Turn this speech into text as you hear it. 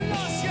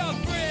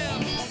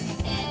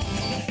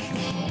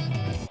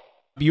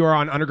You are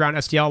on Underground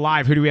STL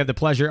Live. Who do we have the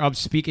pleasure of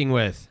speaking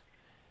with?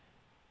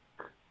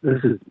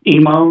 This is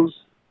Emos.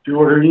 Did you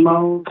order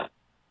Emos?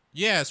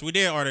 Yes, we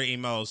did order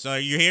emos.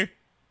 You here?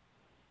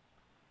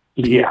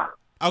 Yeah.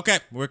 Okay,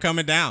 we're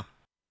coming down.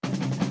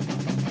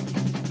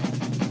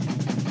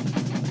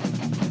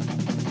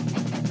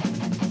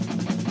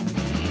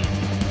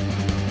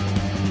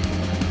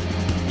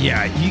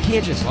 Yeah, you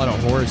can't just let a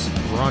horse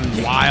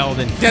run wild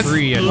and That's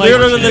free. And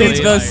literally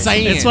the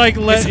saying. It's like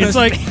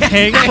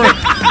hang for.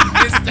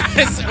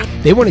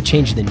 They want to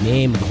change the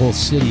name of the whole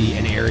city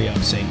and area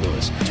of St.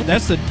 Louis.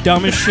 That's the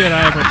dumbest shit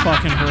I ever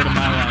fucking heard in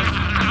my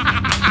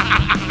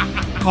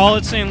life. Call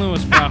it St.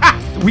 Louis, bro.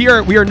 We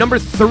are number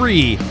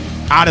 3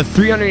 out of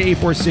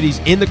 384 cities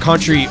in the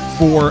country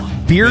for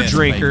beer Yes,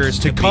 drinkers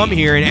to baby. come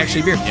here and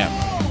actually beer.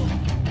 Yeah.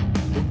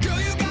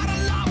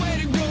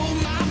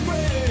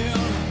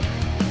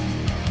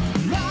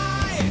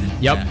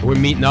 Yep, we're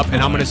meeting up, and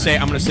I'm gonna say,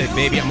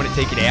 baby, I'm gonna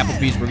take you to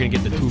Applebee's. We're gonna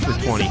get the 2 for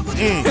 $20.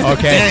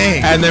 Okay,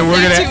 Dang. and then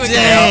we're gonna,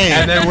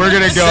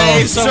 go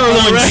Save some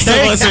for the rest of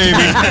us,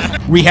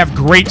 baby. We have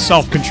great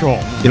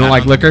self-control. You don't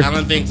like liquor? I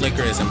don't think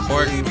liquor is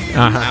important.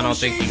 I don't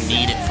think you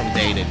need it from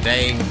day to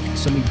day.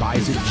 Somebody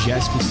buys it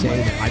just to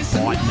say that I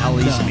bought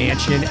Nelly's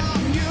mansion.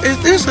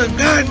 Is this a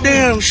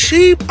goddamn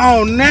sheep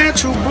on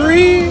natural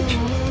breed?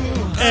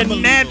 A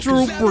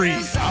natural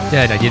breed.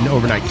 Dad, I did an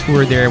overnight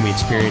tour there, and we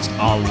experienced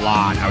a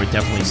lot. I would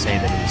definitely say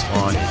that it is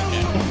haunted.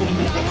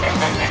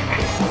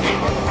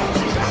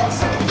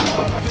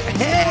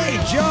 Hey,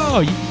 Joe,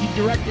 you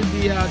directed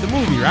the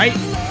movie, right?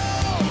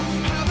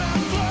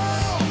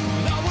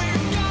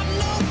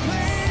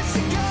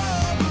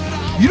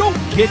 You don't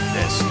get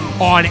this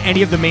on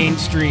any of the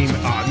mainstream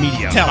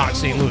media about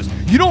St. Louis.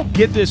 You don't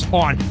get this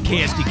on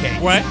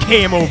KSDK, What?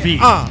 KMOV,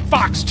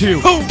 Fox 2,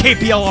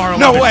 KPLR 11.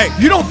 No way.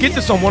 You don't get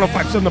this on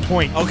 105.7 The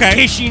Point, Okay.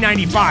 KC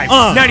 95,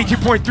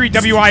 92.3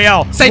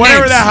 WIL, Say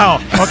whatever names. the hell.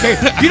 Okay,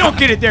 you don't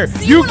get it there.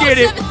 You get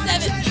it.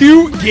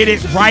 You get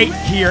it right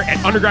here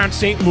at Underground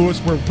St. Louis,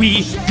 where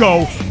we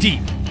go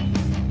deep.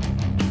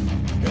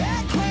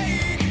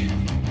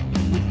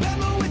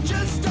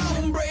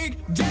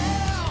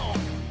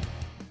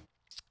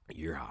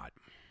 You're hot.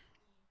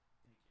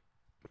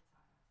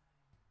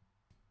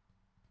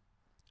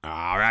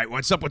 All right,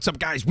 what's up,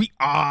 guys? We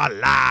are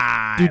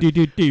live.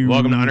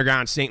 Welcome to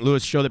Underground St.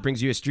 Louis, show that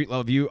brings you a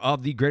street-level view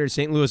of the greater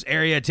St. Louis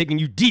area, taking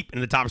you deep into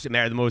the topics that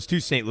matter the most to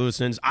St.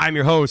 Louisans. I'm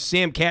your host,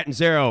 Sam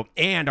Catanzaro,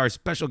 and our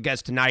special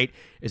guest tonight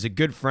is a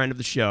good friend of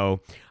the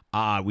show.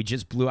 We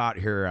just blew out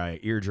her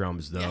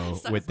eardrums though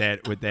with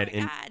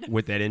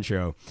that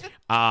intro.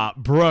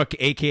 Brooke,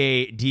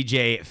 aka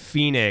DJ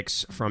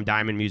Phoenix from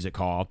Diamond Music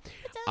Hall.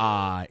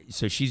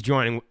 So she's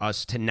joining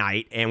us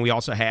tonight, and we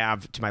also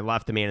have to my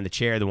left the man in the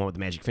chair, the one with the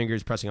magic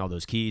fingers, pressing all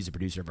those keys, the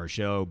producer of our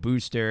show,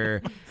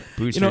 Booster.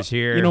 Booster's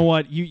here. You know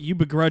what? You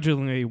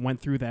begrudgingly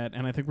went through that,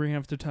 and I think we're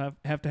gonna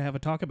have to have a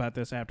talk about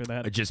this after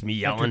that. Just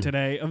me After yelling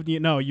today.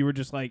 No, you were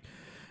just like,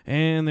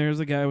 and there's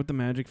a guy with the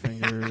magic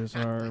fingers,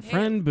 our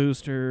friend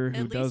Booster,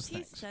 who does things. At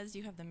least he says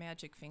you have the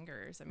magic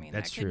fingers. I mean,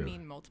 That's that could true.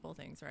 mean multiple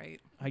things,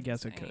 right? I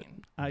guess it could.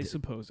 I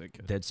suppose it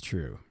could. That's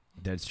true.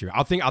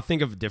 I'll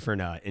think of a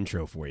different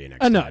intro for you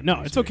next No, time.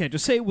 it's Booster. okay.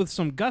 Just say it with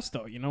some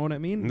gusto. You know what I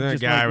mean? The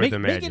Just guy with the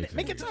make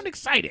magic it sound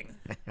exciting.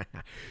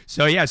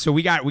 So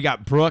we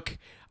got Brooke,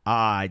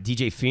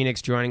 DJ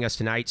Phoenix joining us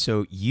tonight.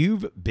 So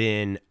you've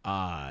been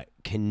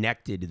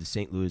connected to the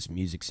St. Louis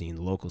music scene,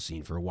 the local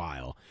scene, for a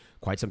while,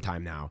 quite some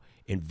time now,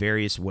 in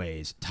various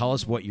ways. Tell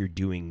us what you're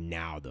doing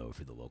now, though,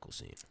 for the local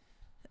scene.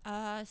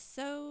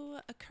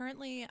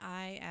 Currently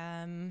I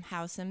am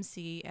house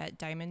MC at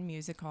Diamond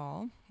Music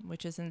Hall,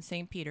 which is in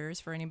St.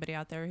 Peter's. For anybody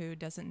out there who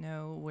doesn't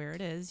know where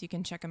it is, you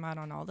can check them out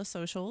on all the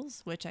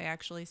socials, which I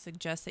actually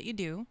suggest that you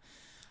do.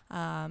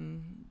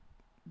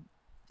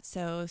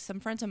 So some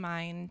friends of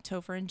mine,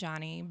 Topher and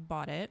Johnny,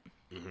 bought it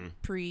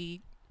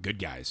pre Good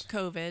guys.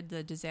 COVID,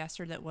 the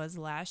disaster that was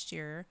last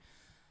year,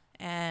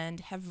 and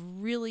have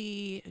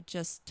really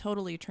just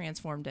totally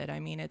transformed it.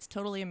 I mean, it's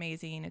totally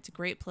amazing. It's a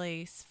great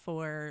place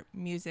for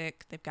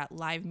music. They've got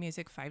live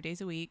music 5 days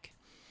a week.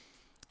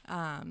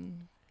 I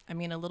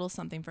mean, a little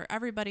something for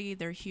everybody.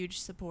 They're huge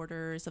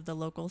supporters of the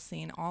local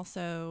scene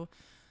also.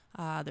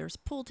 There's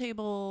pool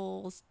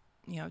tables,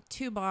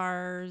 2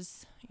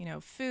 bars,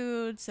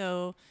 food.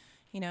 So,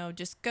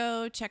 just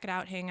go check it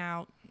out, hang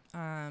out.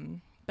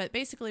 But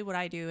basically what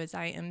I do is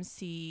I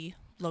MC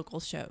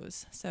local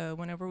shows. So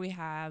whenever we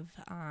have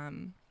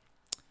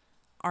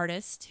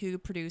artists who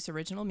produce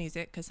original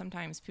music, because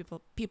sometimes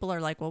people are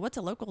like, well, what's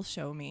a local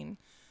show mean?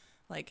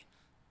 Like,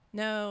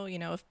 no,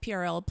 if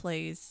PRL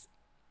plays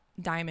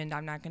Diamond,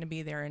 I'm not going to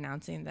be there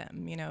announcing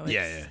them.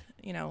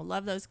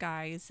 Love those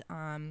guys.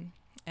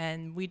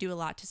 And we do a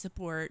lot to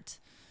support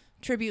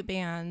tribute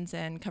bands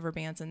and cover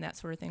bands and that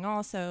sort of thing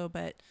also.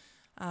 But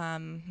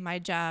my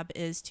job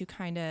is to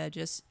kind of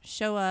just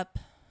show up,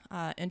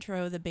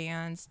 intro the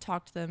bands,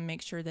 talk to them,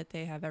 make sure that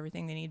they have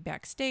everything they need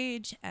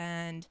backstage,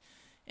 and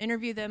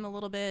interview them a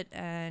little bit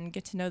and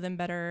get to know them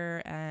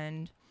better,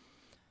 and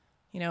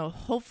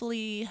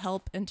hopefully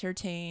help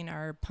entertain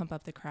or pump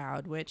up the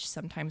crowd, which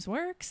sometimes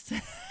works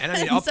And I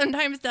mean, and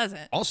sometimes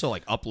doesn't. also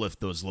like uplift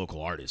those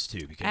local artists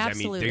too, because I mean,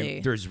 Absolutely.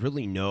 there's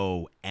really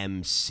no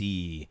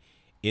MC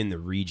in the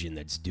region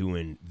that's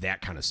doing that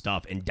kind of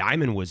stuff. And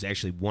Diamond was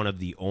actually one of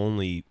the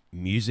only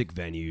music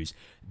venues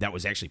that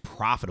was actually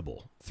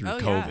profitable through Oh,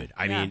 yeah. COVID.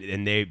 I Yeah. mean,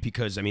 and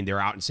because they're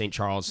out in St.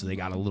 Charles, so they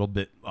got a little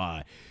bit,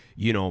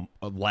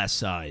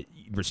 less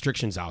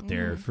restrictions out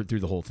there through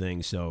the whole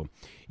thing. So,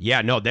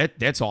 yeah, no,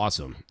 that's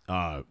awesome.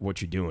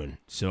 What you're doing.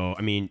 So,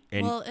 I mean,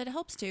 and Well, it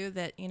helps too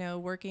that,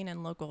 working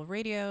in local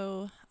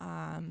radio,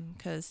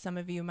 because some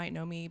of you might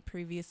know me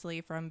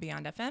previously from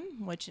Beyond FM,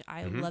 which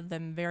I love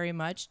them very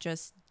much.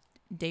 Just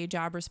day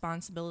job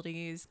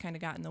responsibilities kind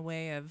of got in the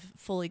way of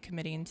fully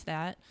committing to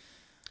that.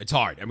 it's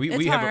hard. And we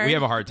It's have hard.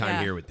 a hard time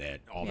Yeah. here with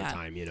that all the Yeah.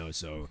 time,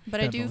 so. But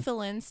I do Definitely.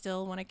 fill in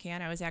still when I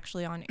can. I was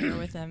actually on air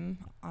with them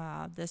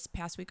this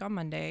past week on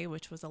Monday,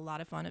 which was a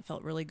lot of fun. It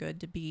felt really good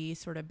to be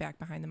sort of back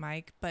behind the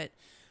mic. But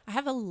I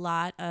have a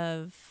lot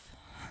of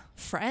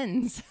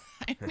friends.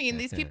 I mean,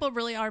 these people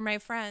really are my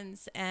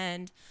friends.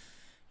 And,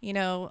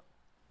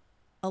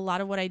 a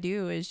lot of what I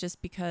do is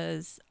just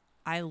because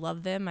I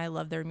love them. I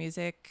love their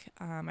music.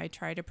 I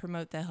try to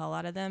promote the hell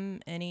out of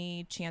them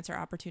any chance or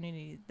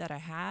opportunity that I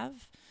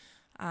have.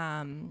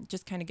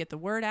 Just kind of get the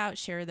word out,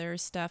 share their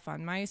stuff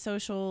on my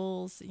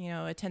socials,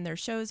 attend their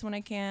shows when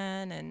I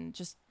can, and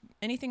just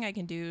anything I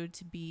can do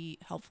to be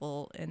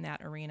helpful in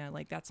that arena.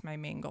 Like, that's my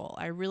main goal.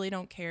 I really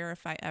don't care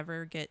if I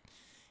ever get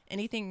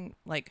anything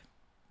like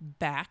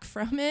back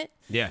from it,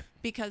 Yeah.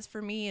 because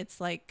for me, it's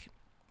like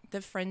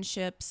the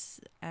friendships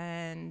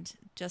and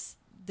just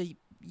the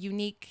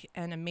unique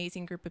and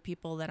amazing group of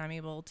people that I'm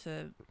able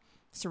to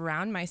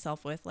surround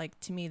myself with. Like,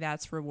 to me,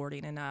 that's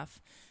rewarding enough.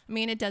 I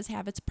mean, it does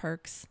have its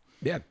perks.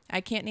 Yeah. I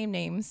can't name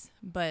names,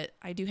 but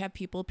I do have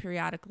people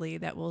periodically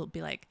that will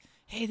be like,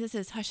 hey, this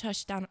is Hush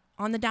Hush down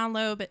on the down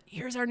low, but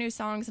here's our new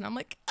songs. And I'm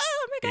like,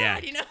 oh my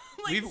God, Yeah.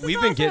 like, this is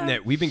We've been getting awesome.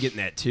 that. We've been getting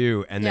that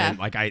too. And then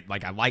Yeah.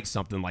 I like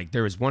something, like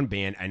there was one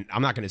band, and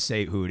I'm not going to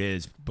say who it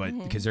is, but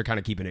Mm-hmm. because they're kind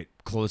of keeping it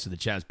close to the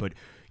chest, but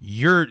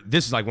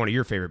this is like one of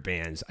your favorite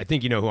bands. I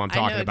think you know who I'm I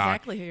know talking about.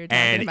 exactly who you're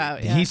talking and about,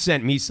 he yeah.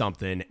 sent me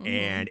something,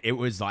 and it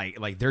was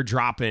like they're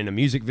dropping a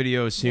music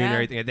video soon and Yeah.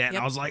 everything like that. And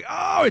Yep. I was like,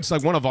 oh, it's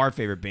like one of our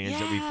favorite bands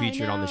that we Yeah, I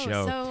featured on the know.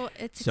 show. So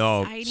it's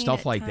So, exciting stuff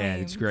at like that,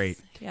 it's times. great.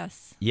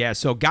 Yes. Yeah,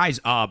 so guys,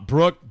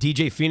 Brooke,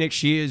 DJ Phoenix,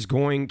 she is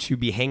going to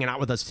be hanging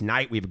out with us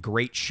tonight. We have a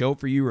great show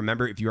for you.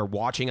 Remember, if you are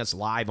watching us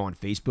live on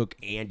Facebook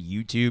and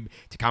YouTube,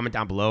 to comment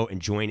down below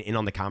and join in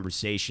on the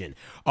conversation.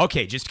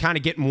 Okay, just kind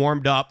of getting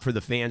warmed up for the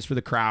fans, for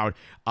the crowd.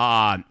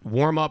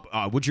 Warm up,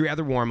 would you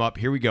rather warm up?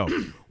 Here we go.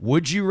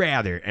 Would you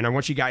rather, and I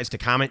want you guys to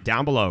comment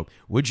down below,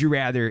 would you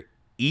rather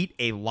eat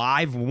a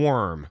live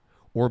worm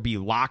or be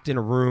locked in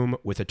a room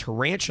with a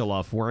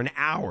tarantula for an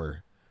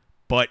hour,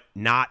 but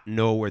not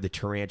know where the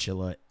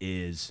tarantula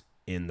is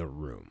in the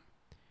room?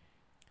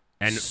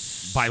 And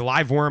by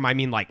live worm, I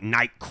mean like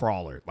night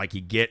crawler, like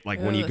you get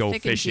like when you Ooh, go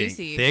thick and fishing,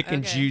 juicy. thick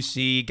and Okay.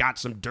 juicy, got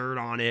some dirt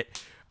on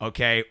it,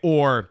 okay?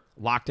 Or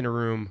locked in a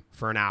room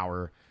for an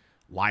hour,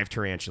 live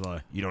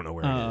tarantula, you don't know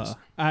where it is.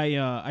 I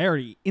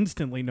already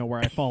instantly know where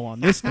I fall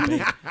on this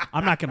debate.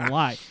 I'm not gonna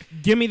lie.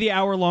 Give me the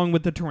hour long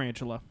with the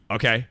tarantula.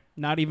 Okay,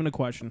 Not even a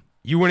question.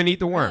 you wouldn't eat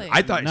the worm. Really?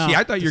 I thought. No, See,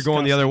 I thought you were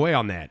going the other disgusting. way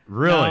on that.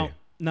 Really?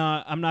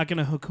 No, I'm not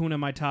gonna Hakuna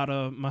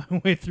Matata my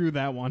way through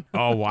that one.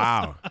 Oh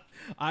wow.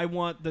 I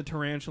want the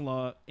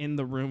tarantula in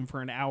the room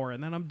for an hour,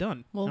 and then I'm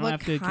done. I Well, don't what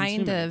have to kind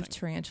consume of anything.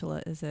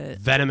 tarantula is it?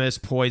 Venomous,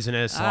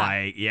 poisonous, Ah,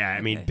 like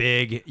I mean okay.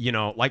 big,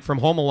 like from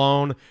Home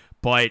Alone,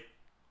 but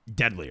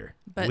deadlier.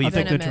 But Lethal.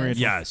 take the venomous.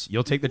 tarantula. Yes,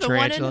 you'll take the The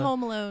tarantula. one in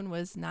Home Alone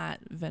was not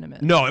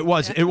venomous. No, it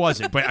wasn't. It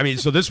wasn't. But I mean,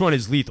 so this one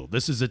is lethal.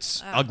 This is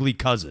its ugly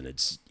cousin.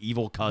 Its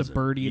evil The cousin.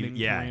 bird-eating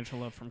Yeah.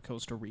 tarantula from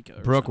Costa Rica.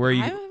 or Brooke, something.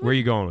 where are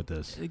you going with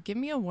this? Give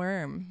me a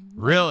worm.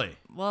 Really?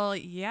 Well,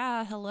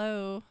 yeah,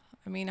 hello.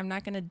 I mean, I'm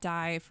not going to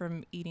die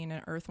from eating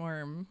an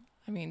earthworm.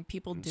 I mean,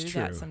 people do It's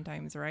that true.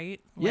 sometimes, right?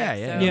 Yeah, Like,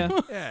 yeah, so-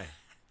 Yeah. yeah.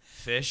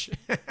 Fish.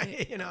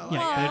 Yeah,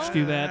 Well- fish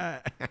do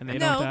that, and they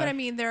No, don't die. but I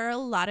mean, there are a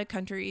lot of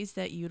countries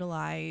that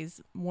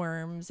utilize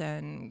worms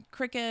and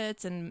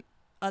crickets and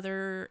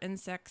other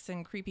insects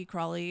and creepy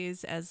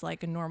crawlies as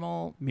like a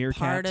normal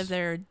part Meerkats. of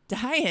their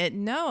diet.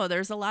 No,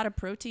 there's a lot of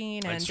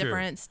protein and That's true.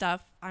 different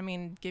stuff. I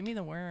mean, give me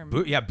the worm.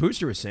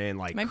 Booster was saying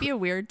like Might be a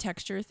weird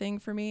texture thing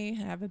for me.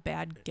 I have a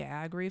bad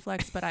gag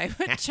reflex, but I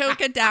would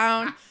choke it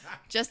down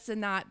just to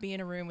not be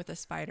in a room with a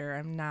spider.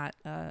 I'm not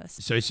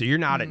so you're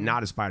not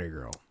a spider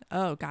girl.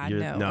 oh god,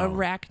 You're- no. no.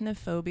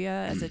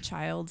 Arachnophobia as a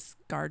child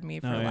scarred me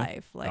for Oh, yeah.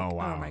 life. Like, Oh,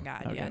 wow. my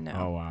god, Okay. yeah, no.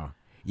 Oh wow.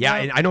 Yeah,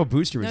 Nope. and I know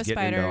Booster was No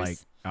getting into like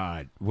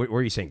spiders. what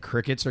were you saying?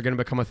 Crickets are going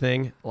to become a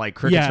thing? Like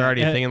crickets are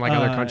already a thing in like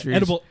other countries.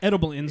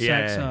 Edible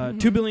insects. Yeah.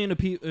 2 billion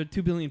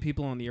 2 billion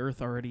people on the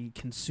earth already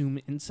consume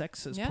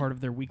insects as Yeah. part of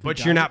their weekly But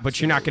diet.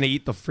 you're not going to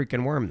eat the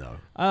freaking worm though.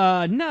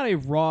 Not a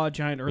raw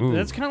giant earth. Ooh.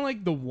 That's kind of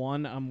like the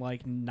one I'm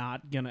like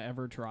not gonna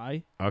ever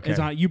try. Okay. It's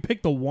not, you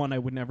pick the one I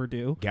would never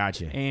do.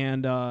 Gotcha.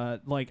 And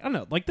like I don't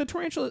know, like the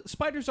tarantula,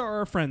 spiders are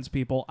our friends,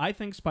 people. I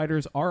think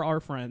spiders are our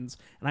friends,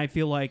 and I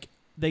feel like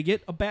they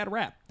get a bad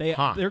rap.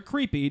 They're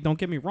creepy. Don't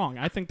get me wrong.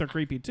 I think they're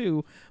creepy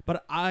too.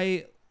 But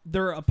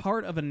they're a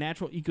part of a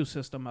natural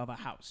ecosystem of a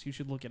house. You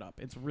should look it up.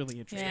 It's really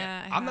interesting.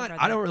 Yeah,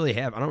 I don't really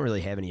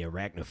have any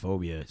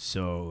arachnophobia,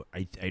 so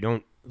I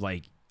don't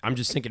like. I'm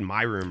just thinking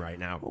my room right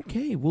now.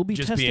 Okay, we'll be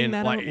Just testing being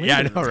that like, out later. yeah,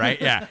 I know, right?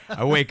 Yeah,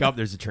 I wake up,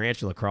 there's a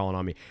tarantula crawling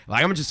on me.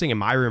 Like I'm just thinking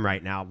my room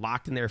right now,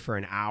 locked in there for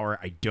an hour.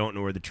 I don't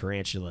know where the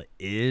tarantula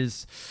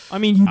is. I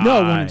mean, you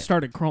know when it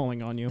started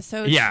crawling on you.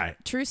 So Yeah.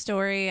 true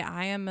story.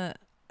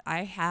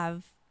 I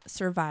have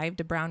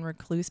survived a brown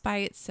recluse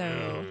bite,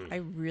 so I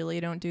really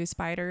don't do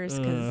spiders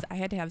because I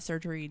had to have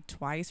surgery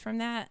twice from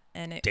that,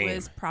 and it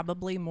was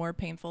probably more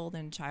painful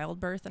than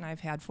childbirth, and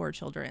I've had 4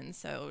 children,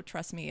 so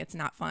trust me, it's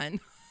not fun.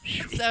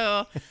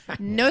 So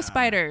no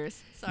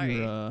spiders. Sorry.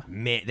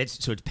 Man,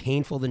 so it's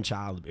painful than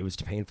child. It was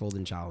painful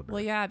than childbirth.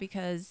 Well, yeah,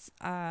 because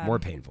More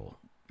painful.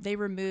 they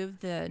remove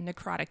the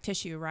necrotic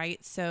tissue,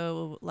 right?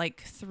 So like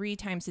 3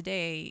 times a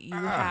day, you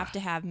have to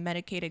have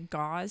medicated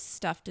gauze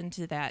stuffed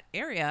into that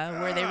area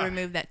where they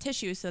remove that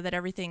tissue so that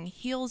everything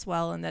heals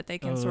well and that they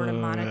can sort of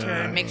monitor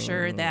and make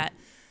sure that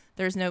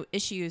there's no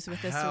issues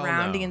with the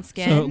surrounding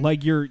skin. So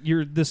like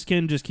the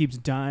skin just keeps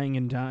dying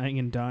and dying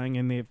and dying,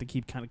 and they have to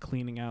keep kind of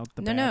cleaning out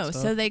the bad No.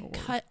 stuff, So they or-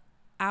 cut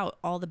out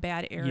all the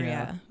bad area.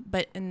 Yeah.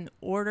 But in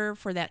order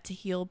for that to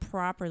heal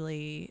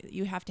properly,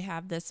 you have to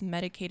have this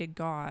medicated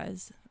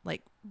gauze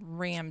like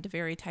rammed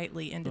very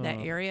tightly into that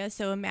area.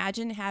 So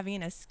imagine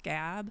having a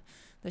scab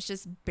that's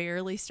just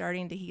barely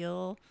starting to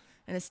heal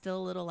and it's still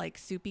a little like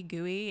soupy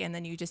gooey, and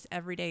then you just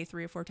every day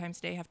 3 or 4 times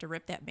a day have to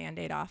rip that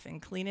Band-Aid off and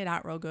clean it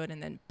out real good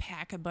and then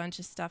pack a bunch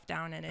of stuff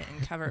down in it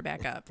and cover it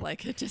back up.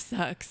 Like it just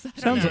sucks. I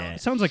don't know.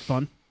 Sounds like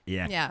fun.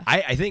 Yeah. Yeah.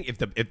 I think if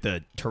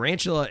the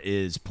tarantula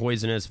is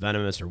poisonous,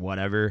 venomous, or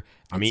whatever,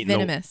 I'm It's eating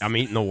venomous. I'm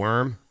eating the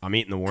worm. I'm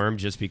eating the worm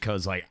just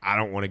because like I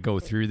don't want to go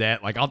through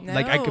that. Like I could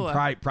No.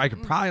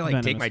 probably like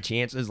take Venomous. my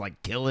chances, like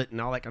kill it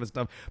and all that kind of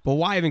stuff. But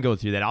why even go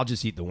through that? I'll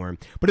just eat the worm.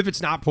 But if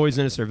it's not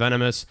poisonous or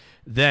venomous,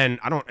 then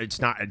I don't. It's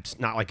not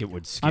like it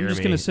would scare I'm just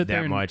me gonna sit that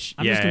there. And, much.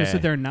 I'm just gonna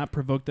sit there and not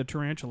provoke the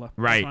tarantula.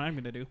 Right. That's what I'm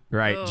gonna do.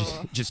 Right.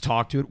 Ugh. Just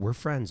talk to it. We're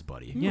friends,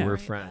 buddy. Yeah. We're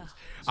friends.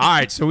 All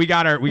right. So we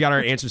got our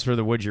answers for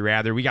the would you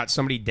rather. We got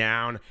somebody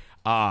down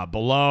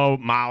below.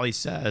 Molly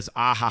says,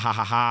 ah ha ha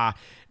ha ha.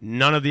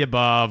 None of the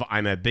above.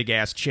 I'm a big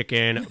ass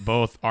chicken.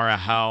 Both are a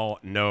hell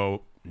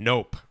no.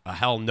 Nope. A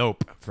hell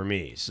nope for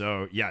me.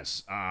 So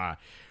yes.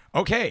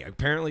 Okay.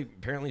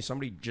 Apparently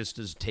somebody just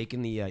is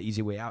taking the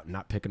easy way out and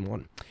not picking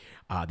one.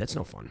 That's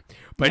no fun.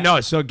 But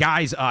no, so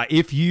guys,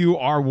 if you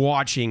are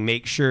watching,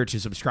 make sure to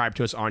subscribe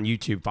to us on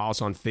YouTube. Follow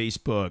us on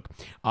Facebook.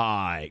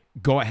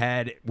 Go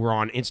ahead. We're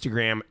on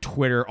Instagram,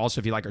 Twitter.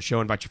 Also, if you like our show,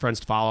 invite your friends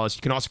to follow us.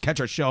 You can also catch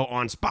our show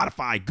on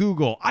Spotify,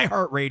 Google,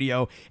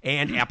 iHeartRadio,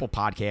 and Apple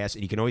Podcasts.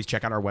 And you can always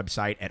check out our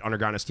website at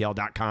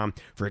undergroundstl.com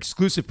for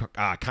exclusive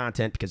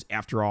content because,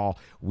 after all,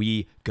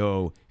 we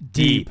go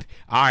deep.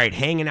 All right,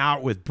 hanging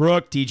out with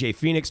Brooke, DJ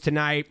Phoenix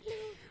tonight.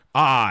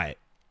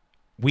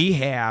 We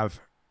have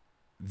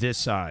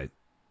this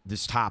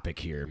topic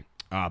here.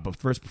 But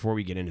first, before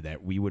we get into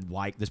that, we would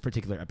like, this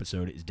particular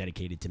episode is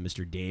dedicated to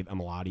Mr. Dave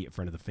Emilati, a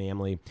friend of the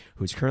family,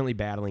 who is currently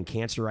battling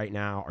cancer right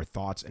now. Our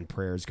thoughts and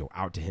prayers go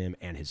out to him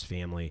and his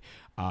family.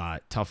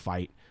 Tough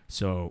fight.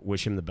 So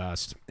wish him the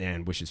best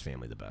and wish his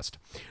family the best.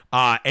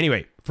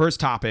 Anyway, first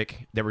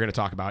topic that we're going to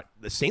talk about,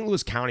 the St.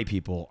 Louis County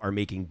people are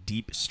making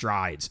deep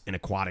strides in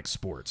aquatic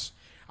sports.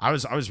 I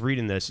was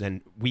reading this,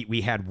 and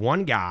we had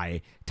one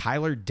guy,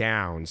 Tyler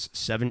Downs,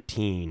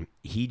 17.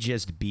 He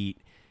just beat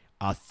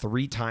a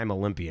 3-time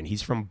Olympian.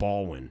 He's from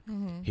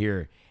Baldwin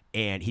here,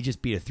 and he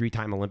just beat a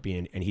 3-time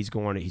Olympian, and he's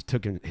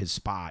took his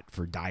spot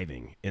for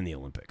diving in the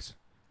Olympics.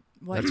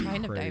 What That's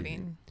kind crazy. of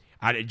diving?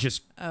 It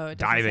just Oh, it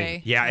doesn't diving.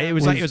 say. Yeah, Yeah. it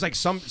was like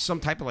some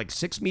type of like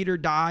 6-meter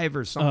dive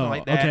or something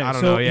like that. Okay. I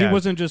don't so know. Yeah. he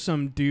wasn't just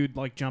some dude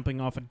like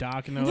jumping off a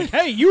dock and they're like,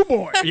 "Hey, you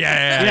boy,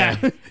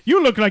 Yeah.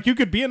 you look like you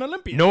could be an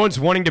Olympian." No one's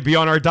wanting to be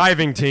on our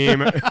diving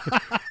team.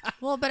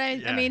 Well, but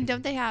I mean,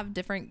 don't they have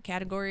different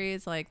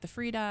categories like the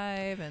free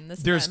dive and this?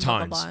 There's and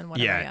that, and tons. blah, blah, blah, and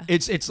whatever, Yeah.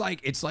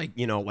 It's like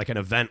you know, like an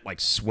event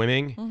like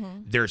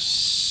swimming. There's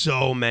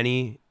so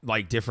many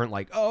like different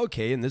like, oh,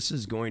 okay, and this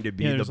is going to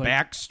be Yeah, the there's, like,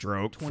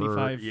 backstroke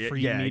 25 for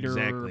free yeah, meter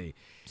exactly.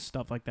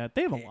 stuff like that.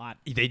 They have a lot.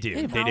 They do.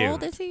 They How do.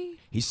 old is he?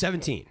 He's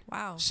 17.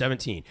 Wow.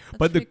 17. That's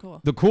But pretty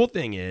cool. the cool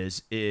thing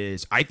is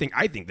I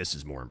think this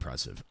is more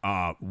impressive.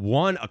 A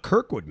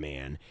Kirkwood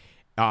man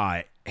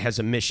has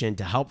a mission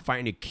to help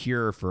find a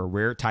cure for a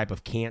rare type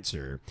of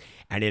cancer,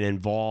 and it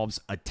involves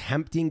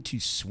attempting to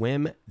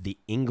swim the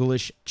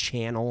English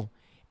Channel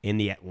in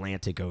the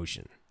Atlantic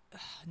Ocean.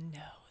 No,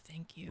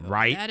 thank you.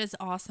 Right? That is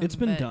awesome. It's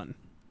been but done.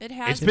 It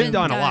has It's been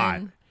done a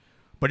lot.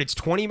 But it's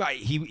 20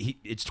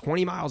 it's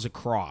 20 miles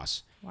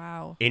across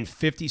Wow. in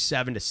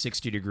 57 to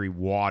 60 degree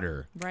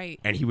water. Right.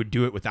 And he would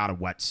do it without a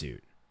wetsuit.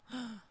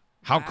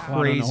 How I don't know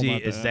crazy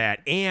about is that.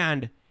 that?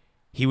 And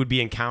he would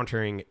be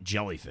encountering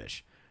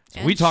jellyfish.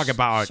 So we talk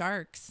about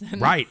sharks.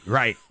 right.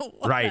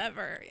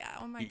 Whatever. Yeah.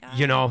 Oh my god.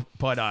 You know,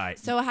 but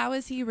So how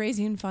is he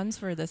raising funds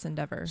for this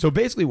endeavor? so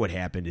basically what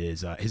happened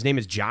is his name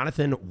is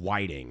Jonathan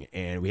Whiting,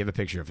 and we have a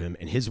picture of him.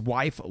 And his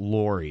wife,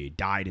 Lori,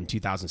 died in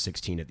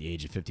 2016 at the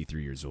age of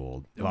 53 years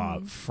old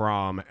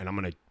from, and I'm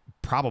going to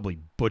probably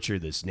butcher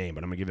this name,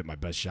 but I'm going to give it my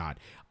best shot,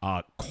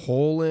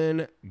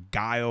 colon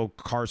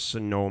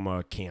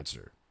carcinoma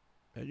cancer.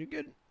 You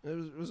good?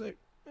 Was it?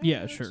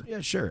 Yeah, sure.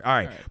 Yeah, sure. All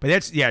right. But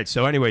that's, yeah,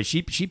 so anyway,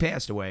 she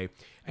passed away.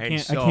 And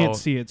I can't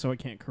see it, so I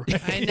can't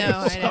correct. I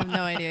know. I have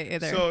no idea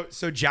either.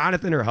 So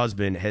Jonathan, her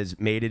husband, has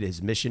made it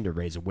his mission to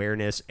raise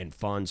awareness and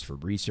funds for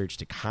research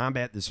to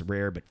combat this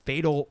rare but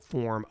fatal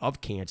form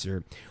of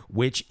cancer,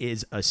 which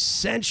is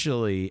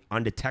essentially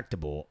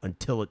undetectable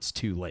until it's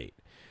too late.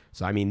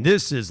 So, I mean,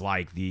 this is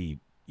like the,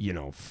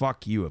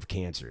 fuck you of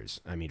cancers.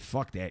 I mean,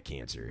 fuck that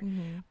cancer.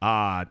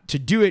 To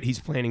do it, he's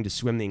planning to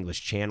swim the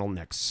English Channel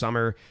next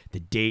summer. The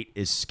date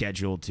is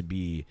scheduled to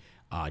be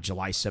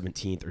July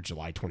 17th or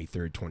July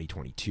 23rd,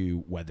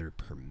 2022, weather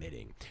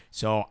permitting.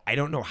 So I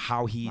don't know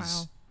how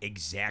he's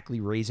exactly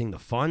raising the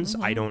funds.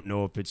 I don't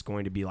know if it's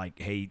going to be like,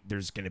 hey,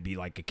 there's going to be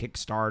like a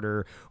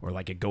Kickstarter or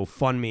like a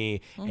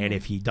GoFundMe. And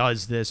if he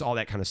does this, all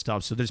that kind of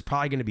stuff. So there's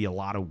probably going to be a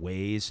lot of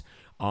ways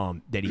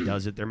that he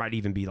does it. There might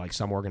even be like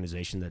some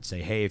organization that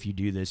say, hey, if you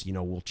do this,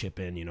 we'll chip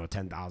in,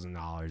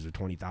 $10,000 or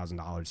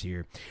 $20,000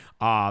 here.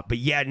 But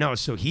yeah, no.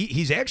 So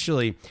he's going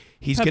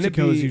to PepsiCo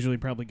be is usually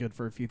probably good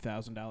for a few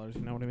 $1,000s.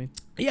 You know what I mean?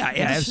 Yeah,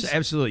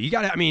 absolutely. You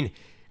got to.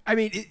 I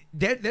mean,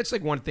 that's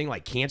like one thing.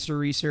 Like cancer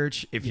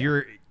research. If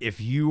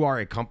you are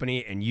a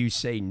company and you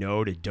say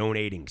no to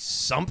donating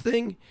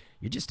something,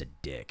 you're just a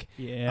dick.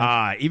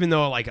 Yeah. Even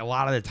though like a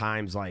lot of the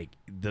times, like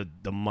the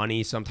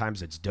money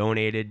sometimes that's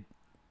donated,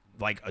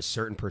 like a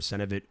certain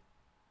percent of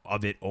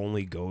it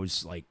only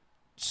goes like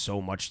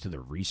so much to the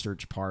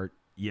research part.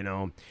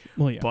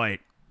 Well, yeah. But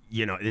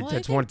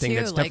that's one thing. too,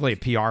 That's definitely a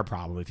PR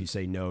problem if you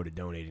say no to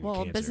donating to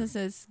cancer.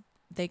 Businesses,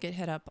 they get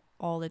hit up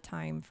all the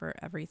time for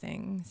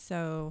everything.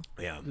 So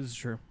Yeah. This is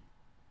true.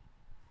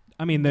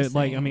 I mean, just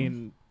like, I saying.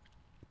 mean,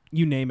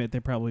 you name it,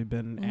 they've probably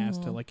been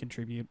asked to like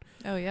contribute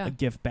oh yeah, a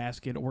gift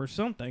basket or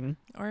something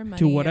or money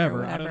to or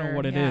whatever. I don't know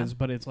what it is, yeah.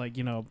 but it's like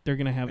they're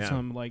gonna have Yeah.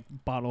 some like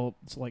bottle,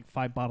 it's like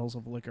 5 bottles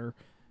of liquor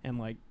and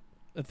like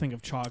a thing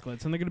of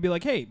chocolates, and they're gonna be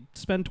like, "Hey,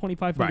 spend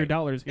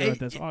 $2,500 here at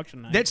this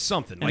auction night." That's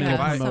something. Like Yeah. if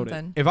I promote it.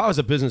 something. if I was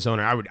a business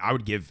owner, I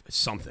would give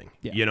something.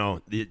 Yeah.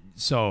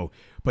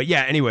 But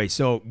yeah. Anyway,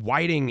 so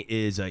Whiting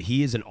is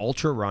he is an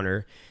ultra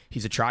runner.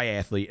 He's a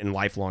triathlete and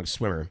lifelong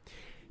swimmer,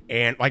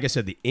 and like I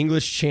said, the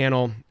English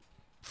Channel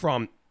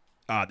from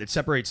that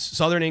separates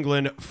southern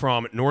England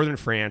from northern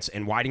France,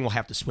 and Whiting will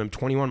have to swim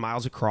 21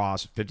 miles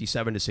across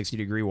 57 to 60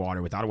 degree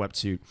water without a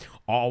wetsuit,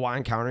 all while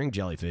encountering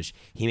jellyfish.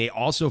 He may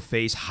also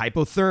face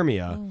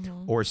hypothermia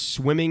or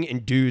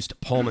swimming-induced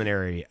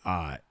pulmonary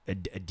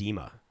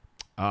edema.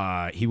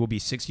 He will be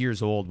 6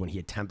 years old when he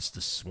attempts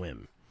to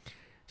swim.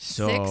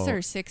 So 6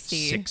 or 60?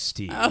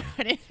 60. Oh,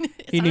 I didn't.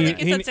 It He sounded need- like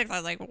you he said ne- 6. I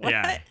was like, what?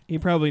 Yeah. He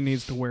probably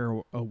needs to wear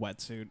a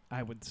wetsuit,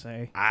 I would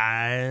say.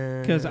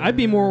 Because Because I'd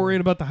be more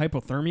worried about the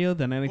hypothermia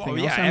than anything Well,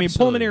 else. yeah, I mean,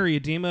 absolutely. pulmonary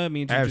edema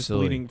means you're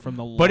Absolutely. just bleeding from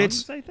the lungs, But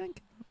it's- I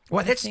think.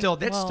 Well, that's think- still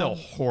well,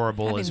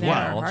 horrible having as that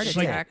or well. heart It's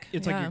attack. like,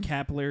 it's like yeah. your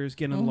capillaries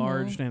get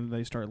enlarged and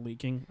they start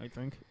leaking, I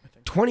think.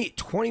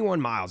 21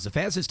 miles, the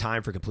fastest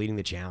time for completing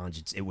the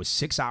challenge. It was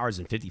 6 hours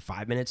and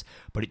 55 minutes,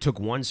 but it took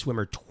one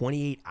swimmer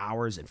 28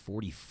 hours and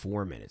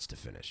 44 minutes to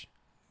finish.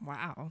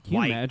 Wow. Can you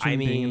Like, imagine I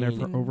being in there mean-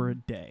 for over a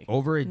day?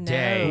 Over a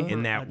day No. in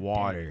Over that a day.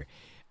 water.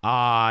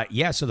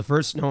 Yeah, so the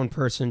first known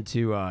person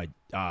to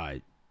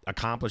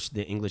accomplish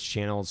the English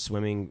Channel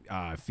swimming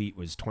feat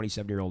was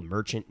 27-year-old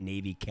merchant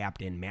Navy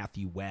Captain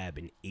Matthew Webb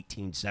in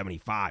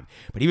 1875.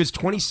 But he was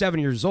 27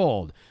 years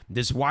old.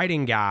 This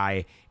Whiting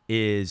guy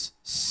is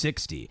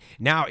 60.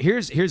 Now,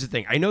 here's the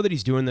thing. I know that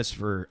he's doing this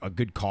for a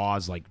good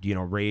cause, like,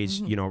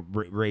 raise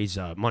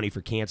money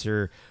for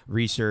cancer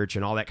research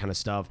and all that kind of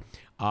stuff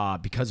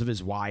because of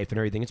his wife and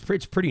everything.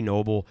 It's pretty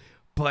noble.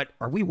 But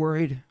are we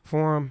worried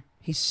for him?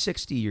 He's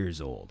 60 years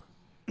old.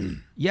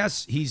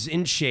 Yes, he's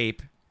in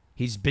shape.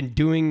 He's been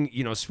doing,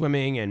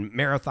 swimming and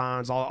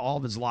marathons all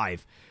of his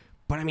life.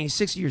 But I mean, he's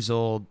 60 years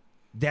old.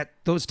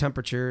 Those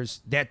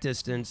temperatures, that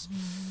distance.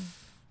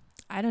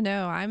 I don't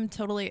know. I'm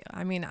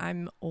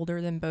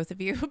older than both of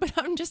you, but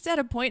I'm just at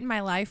a point in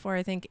my life where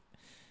I think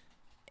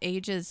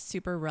age is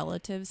super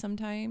relative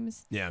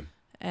sometimes. Yeah.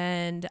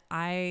 And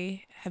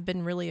I have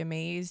been really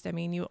amazed. I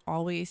mean, you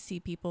always see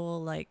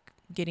people like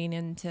getting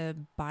into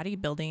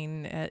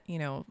bodybuilding at,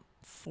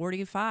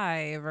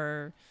 45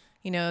 or,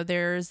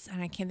 there's,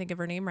 and I can't think of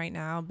her name right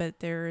now, but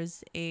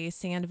there's a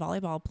sand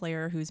volleyball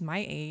player who's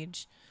my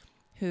age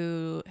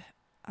who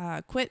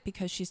quit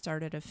because she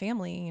started a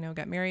family,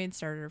 got married,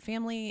 started her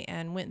family,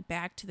 and went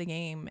back to the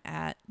game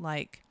at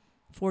like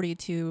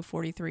 42,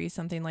 43,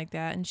 something like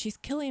that. And she's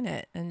killing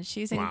it, and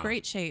she's in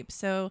great shape.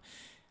 So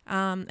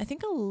I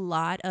think a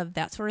lot of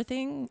that sort of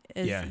thing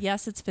is,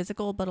 yes, it's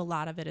physical, but a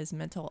lot of it is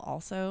mental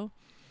also.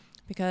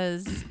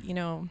 Because,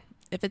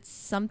 if it's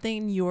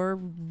something you're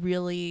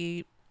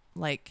really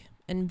like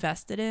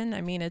invested in,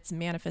 I mean, it's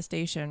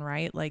manifestation,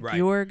 right? Like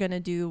you're going to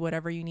do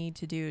whatever you need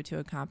to do to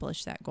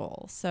accomplish that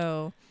goal.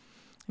 So,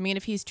 I mean,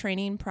 if he's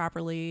training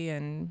properly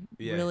and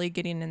really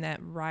getting in that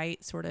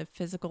right sort of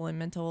physical and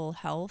mental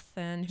health,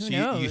 then who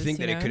knows? You think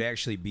that it could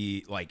actually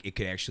be like, it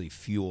could actually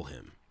fuel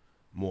him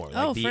more?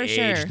 Like the for age,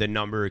 sure. the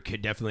number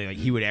could definitely, like,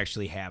 he would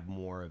actually have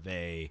more of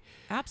a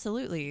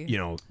absolutely,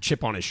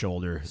 chip on his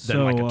shoulder than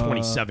So, like a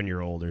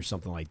 27-year-old or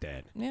something like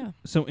that. Yeah.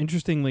 So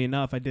interestingly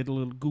enough, I did a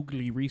little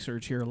googly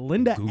research here.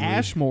 Linda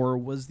Ashmore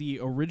was the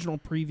original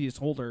previous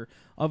holder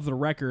of the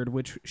record,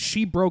 which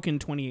she broke in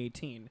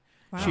 2018.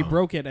 Wow. She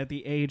broke it at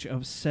the age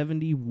of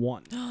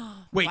 71.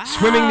 Wait, Wow,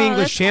 swimming the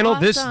English that's Channel?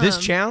 This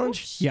awesome.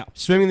 challenge? Yeah.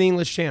 Swimming the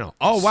English Channel.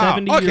 Oh wow.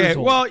 70 Okay. years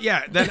old. Well,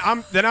 yeah. Then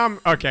I'm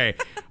okay.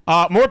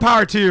 More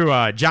power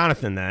to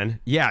Jonathan. Then.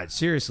 Yeah.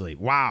 Seriously.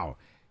 Wow.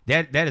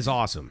 That is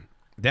awesome.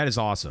 That is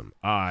awesome.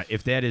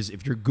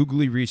 If your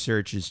googly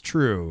research is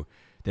true,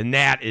 then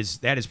that is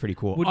pretty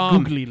cool. Would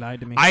googly lie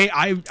to me?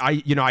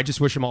 I just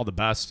wish him all the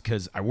best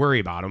because I worry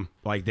about him.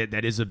 Like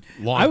that is a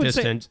long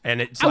distance,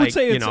 and it's I like would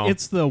say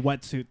it's the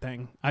wetsuit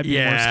thing. I'd be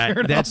more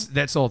scared that's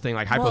the whole thing,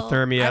 like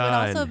hypothermia. Well,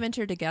 I would also and,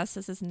 venture to guess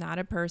this is not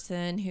a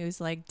person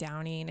who's like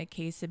downing a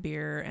case of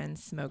beer and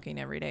smoking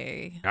every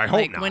day. I hope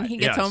like not, when he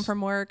gets yes. home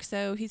from work,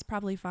 so he's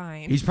probably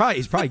fine. He's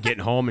probably getting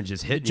home and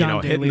just hitting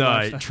John hitting Daly the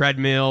lifestyle.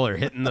 treadmill or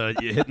hitting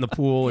the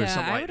pool or yeah,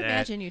 something I like would that.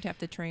 imagine you'd have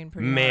to train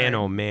pretty Man,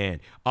 hard. oh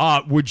man.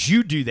 Would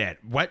you do that?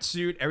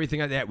 Wetsuit,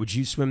 everything like that. Would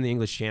you swim the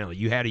English Channel?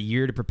 You had a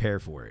year to prepare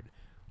for it.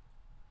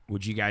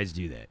 Would you guys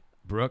do that?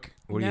 Brooke,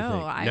 what do you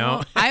think?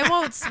 I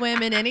won't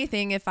swim in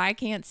anything if I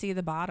can't see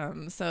the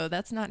bottom. So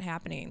that's not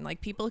happening.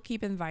 Like people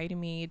keep inviting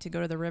me to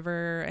go to the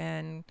river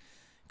and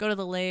go to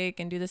the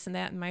lake and do this and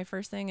that. And my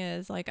first thing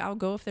is like, I'll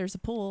go if there's a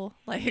pool.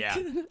 Like, Yeah.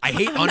 I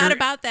hate I'm not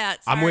about that.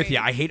 I'm with Sorry.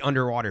 you. I hate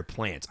underwater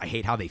plants. I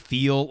hate how they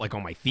feel, like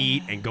on my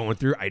feet and going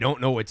through. I don't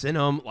know what's in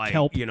them, like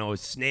Kelp.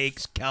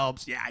 snakes,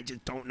 kelps. Yeah, I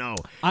just don't know.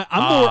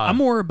 I'm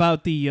more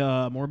about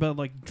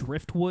like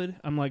driftwood.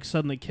 I'm like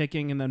suddenly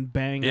kicking and then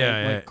bang,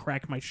 like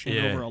crack my shin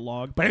Yeah. over a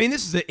log. But I mean,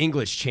 this is the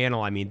English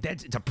Channel. I mean,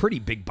 it's a pretty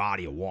big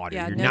body of water.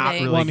 Yeah, You're no not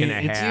thanks. really Well, I mean,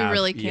 gonna have. You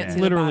really can't yeah.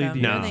 see Literally the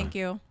bottom. the- No, No. thank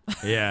you.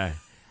 Yeah.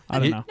 I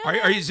don't know.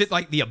 Is it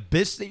like the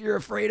abyss that you're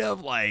afraid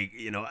of? Like,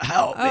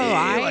 help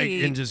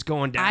me, and just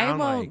going down. I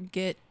won't like,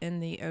 get in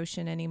the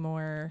ocean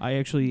anymore. I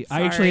actually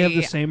have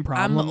the Sorry. same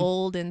problem. I'm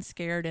old and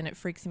scared, and it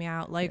freaks me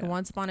out. Like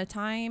once upon a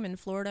time in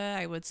Florida,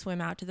 I would swim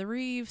out to the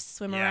reefs,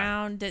 swim Yeah.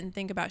 around, didn't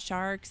think about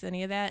sharks,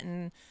 any of that,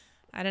 and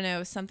I don't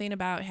know, something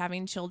about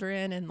having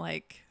children and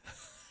like.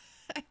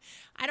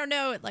 I don't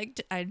know.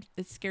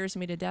 It scares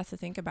me to death to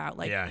think about.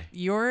 Like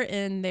you're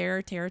in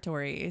their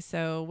territory,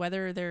 so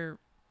whether they're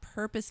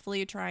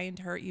purposefully trying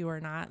to hurt you or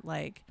not,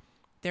 like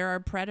there are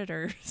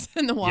predators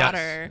in the water.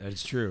 Yes,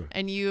 that's true.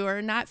 And you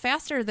are not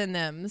faster than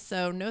them,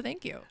 so no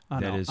thank you. I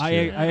know. That is I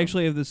true.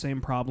 actually have the same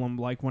problem.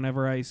 Like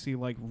whenever I see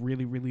like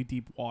really, really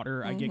deep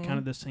water, I get kind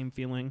of the same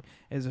feeling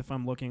as if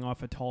I'm looking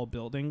off a tall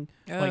building.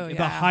 Oh, like the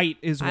yeah. height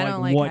is I like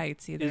don't like what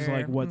heights either. is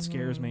like what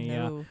scares me.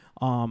 No.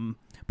 Yeah.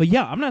 But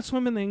yeah, I'm not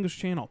swimming the English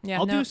Channel. Yeah,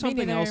 I'll no, do me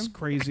something neither. else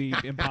crazy,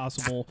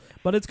 impossible,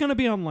 but it's gonna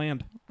be on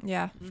land.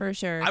 Yeah, for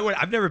sure.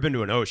 I've never been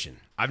to an ocean.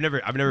 I've never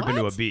been to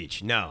a What?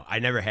 beach. No, I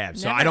never have.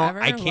 So Never I don't.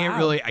 ever? I can't Wow.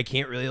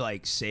 really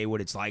like say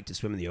what it's like to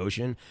swim in the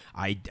ocean.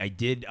 I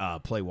did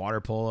play water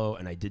polo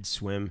and I did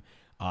swim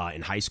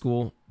in high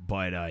school,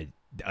 but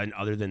and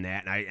other than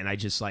that, and I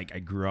just like I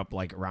grew up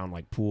like around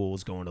like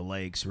pools, going to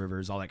lakes,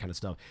 rivers, all that kind of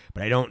stuff.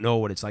 But I don't know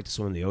what it's like to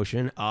swim in the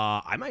ocean.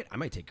 I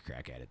might take a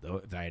crack at it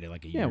though if I had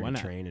like a year why to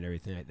not? train and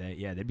everything like that.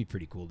 Yeah, that'd be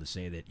pretty cool to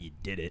say that you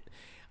did it.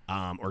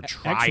 Or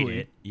tried Actually-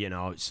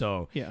 it,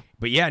 so Yeah.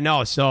 But yeah,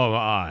 no, so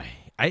I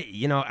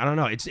don't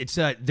know. It's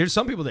there's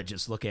some people that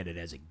just look at it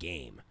as a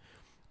game,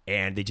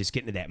 and they just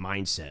get into that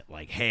mindset,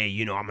 like, hey,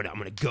 I'm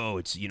gonna go.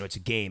 It's it's a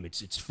game.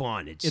 It's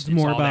fun. It's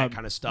more all about that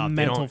kind of stuff. They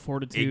mental don't-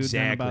 fortitude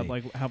exactly. than about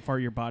like how far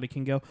your body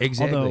can go.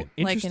 Exactly. Although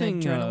like an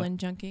interesting, adrenaline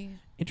junkie.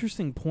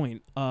 interesting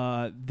point.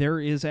 There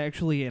is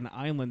actually an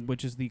island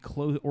which is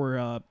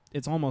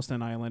it's almost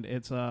an island.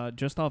 It's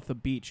just off the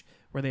beach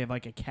where they have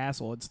like a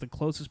castle. It's the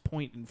closest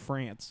point in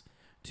France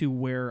to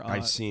where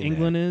I've seen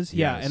England that. is.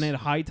 Yeah, Yes. and at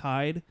high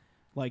tide,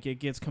 like it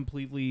gets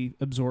completely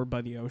absorbed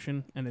by the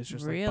ocean and it's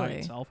just like by Really?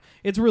 itself.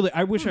 It's really.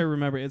 I wish I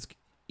remember. It's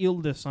Ile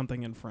de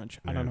something in French.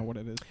 I don't know what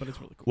it is, but it's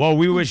really cool. Well,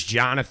 we wish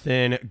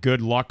Jonathan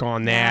good luck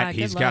on that.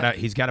 Yeah, good luck.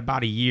 He's got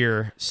about a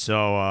year.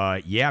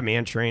 So yeah,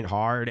 man, train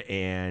hard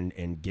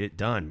and get it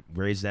done.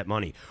 Raise that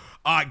money.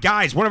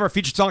 Guys, one of our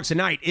featured songs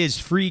tonight is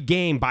Free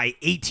Game by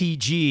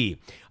ATG.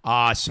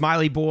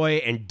 Smiley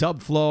Boy and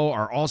Dub Flow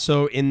are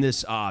also in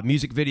this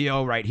music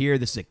video right here.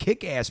 This is a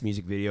kick-ass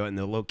music video, and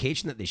the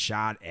location that they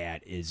shot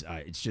at is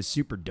it's just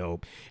super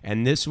dope.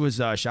 And this was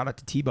shout out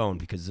to T-Bone,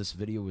 because this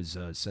video was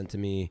sent to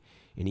me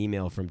an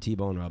email from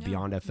T-Bone,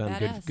 Beyond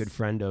FM, good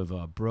friend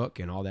of Brooke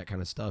and all that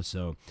kind of stuff.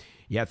 So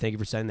yeah, thank you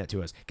for sending that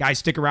to us. Guys,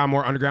 stick around.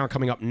 More Underground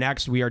coming up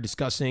next. We are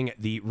discussing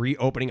the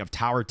reopening of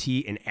Tower T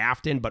in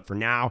Afton, but for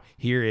now,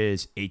 here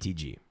is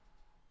ATG.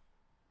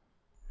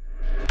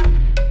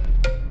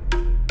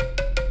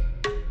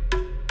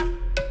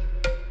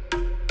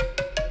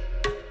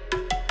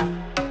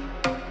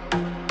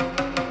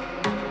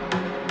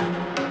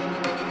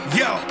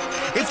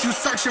 If you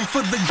searching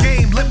for the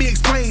game, let me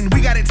explain.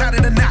 We got it tied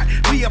in a knot.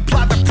 We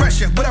apply the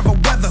pressure, whatever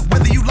weather,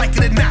 whether you like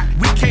it or not.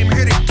 We came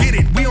here to get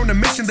it. We on a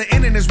mission, the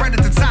ending is right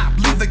at the top.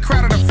 Leave the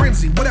crowd in a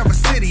frenzy, whatever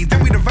city.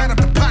 Then we divide up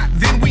the pot.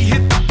 Then we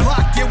hit the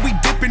block. Yeah, we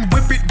dip and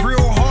whip it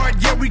real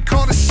hard. Yeah, we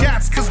call the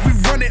shots, cause we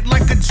run it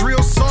like a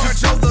drill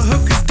sergeant. Know the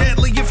hook is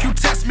deadly. If you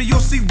test me,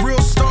 you'll see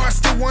real stars.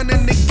 Still one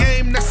in the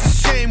game, that's a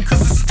shame,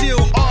 cause it's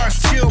still ours.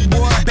 Chill,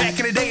 boy. Back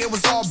in the day, it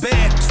was all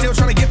bad. Still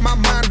trying to get my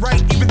mind right,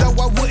 even though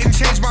I wouldn't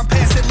change my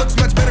past. It looks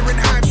much better in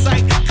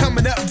hindsight.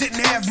 Coming up,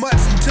 didn't have much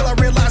until I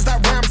realized I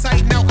rhyme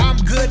tight. Now I'm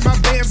good, my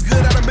band's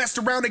good. I done messed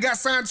around and got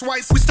signed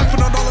twice. We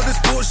stuffing on all of this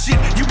bullshit.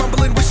 You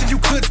mumbling, wishing you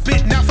could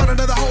spit. Now find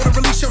another hole to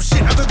release your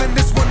shit. Other than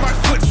this one, my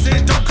foot's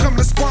in. Don't come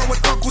to spar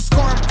with Uncle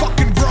Scar. I'm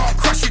fucking raw.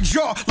 Crush your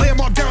jaw. Lay them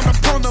all down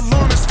upon the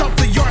lawn and stomp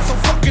the yard so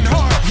fucking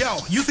hard. Yo,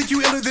 you think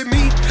you iller than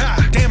me?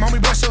 Ha, damn,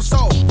 homie, bless your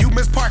soul. You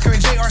Miss Parker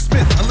and J.R.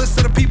 Smith. A list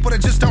of the people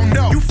that just don't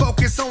know. You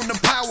focus on the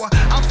power.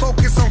 I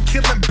focus on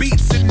killing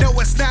beats. And no,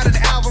 it's not an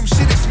album.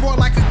 Shit, it's more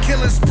like a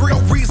killing spree. No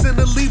reason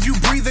to leave you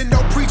breathing.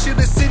 No preacher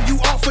to send you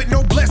off with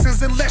no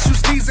blessings unless you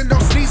sneezing. No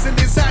sneezing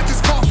inside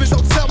this coffin. So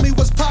tell me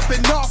what's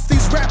popping off.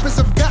 These rappers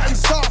have gotten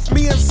soft.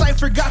 Me and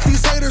Cypher got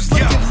these haters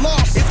looking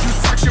lost. If you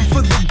searching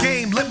for the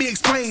game, let me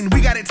explain.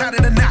 We got it tied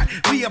in a knot.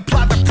 We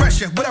apply the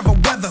pressure, whatever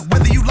weather,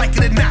 whether you like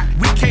it or not.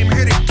 We came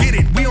here to get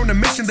it. We on a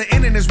mission, the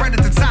ending is right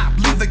at the top.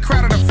 Leave the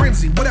crowd in a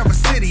frenzy, whatever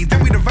city.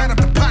 Then we divide up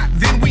the pot.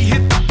 Then we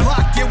hit the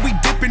block. Yeah, we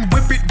dip and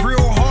whip it real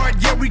hard.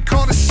 Yeah, we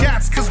call the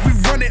shots, cause we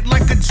run it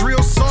like a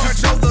drill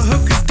sergeant. Know the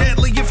hook is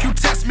deadly. If you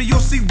test me, you'll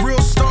see real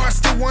stars.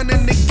 Still one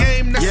in the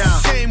game, that's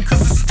a shame,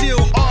 cause it's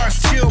still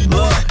ours. Chill,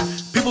 boy.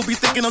 People be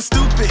thinking I'm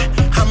stupid.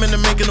 I'm in the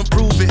making them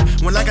prove it.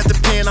 When I got the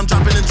pen, I'm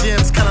dropping the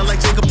gems, kinda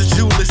like Jacob the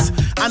Jewelist.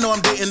 I know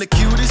I'm dating the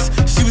cutest.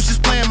 She was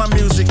just playing my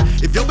music.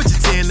 If your bitch a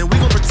 10, then we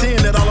gon'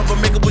 pretend that all of her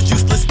makeup was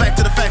useless. Back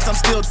to the facts, I'm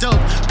still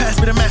dope. Pass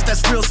me the match,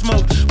 that's real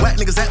smoke.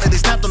 Whack niggas act like they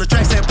snapped on the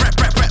track, saying brap,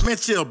 brap, brap. Man,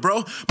 chill,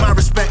 bro. My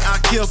respect,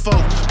 I kill for.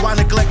 Why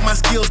neglect my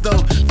skills,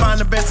 though? Find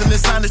the best in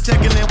this sign is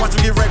checking in. Watch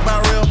me get wrecked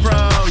by a real pro.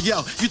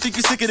 Yo, you think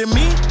you sicker than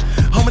me?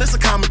 Homie, that's a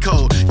common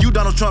code. You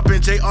Donald Trump and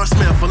J.R.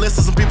 Smith. For list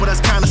of some people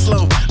that's kinda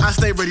slow. I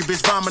stay ready,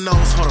 bitch, find my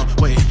nose. Hold on,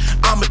 wait.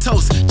 I'm a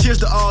toast. Cheers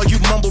to all you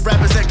mumble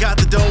rappers that got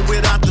the dough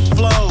without the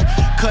flow.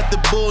 Cut the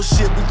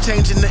bullshit, we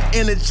changing the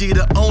energy.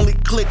 The only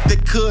click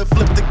that could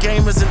flip the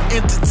game is an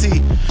entity.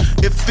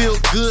 It feel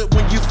good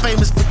when you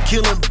famous for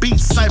killing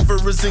beats. Cypher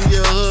is in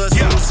your hood,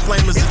 so this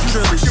flame is a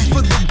trilogy. Searching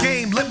for the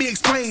game, let me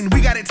explain.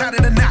 We got it tied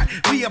in a knot.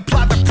 We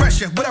apply the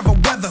pressure, whatever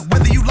weather,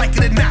 whether you like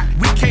it or not.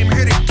 We came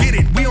here to get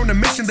it. We on a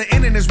mission, the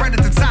ending is right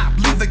at the top.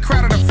 Leave the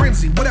crowd in a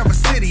frenzy, whatever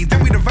city.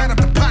 Then we divide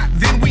up the pot.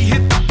 Then we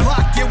hit the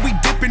block. Yeah, we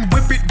dip and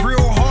whip it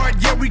real hard.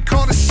 Yeah, we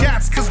call the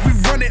shots, cause we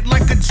run it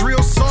like a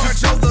drill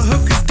sergeant. Know the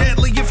hook is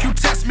deadly. If you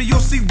test me, you'll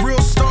see real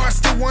stars.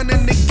 Still one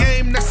in the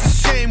game, that's a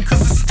shame,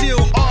 cause it's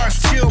still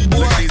ours. Chill,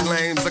 boy. Look at these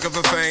lames looking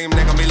for fame,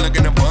 they gon' be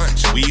looking a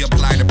bunch. We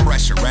apply the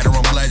pressure, right or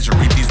on pleasure.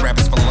 Eat these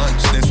rappers for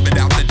lunch. Then spit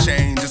out the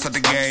chain, just like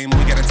the game.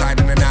 We got it tight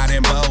in and out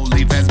and bow.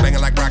 Leave ass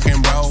banging like rock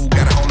and roll.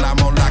 Got a whole lot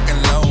more lock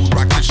and load.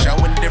 Rock the show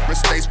in different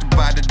states,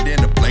 provide a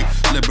dinner plate.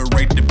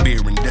 Liberate the beer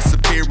and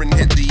disappear and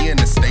hit the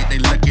interstate. They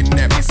looking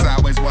at me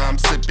sideways while I'm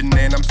sipping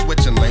and I'm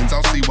switching lanes.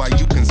 I don't see why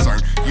you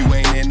concerned. You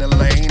ain't in the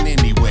lane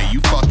anyway, you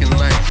fucking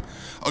lame.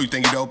 Oh, you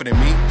think you doper than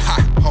me? Ha,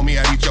 homie,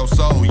 I eat your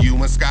soul. You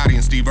and Scotty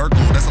and Steve Urkel.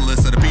 That's a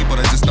list of the people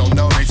that just don't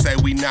know. They say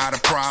we not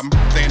a problem.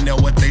 They know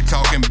what they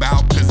talking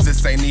about. Cause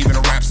this ain't even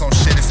a rap song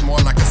shit. It's more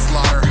like a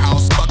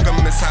slaughterhouse. Fuck them,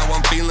 it's how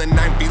I'm feeling.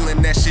 I'm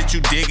feeling that shit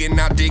you digging.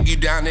 I'll dig you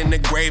down in the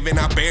grave and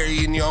I'll bury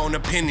you in your own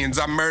opinions.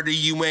 I murder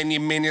you and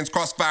your minions.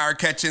 Crossfire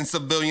catching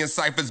civilian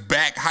ciphers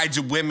back. Hide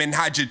your women,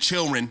 hide your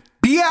children.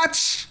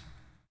 Biatch!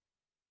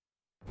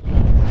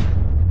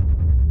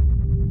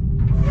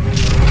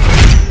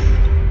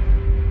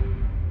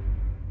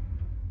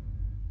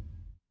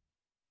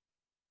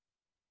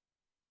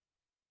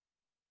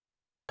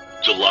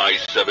 July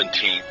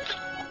 17th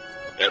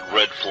at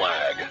Red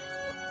Flag.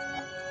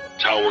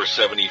 Tower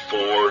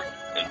 74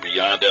 and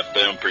Beyond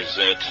FM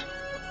present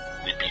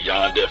the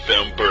Beyond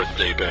FM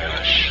Birthday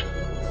Bash.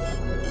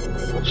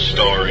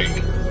 Starring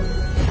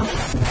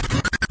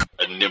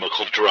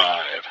Inimical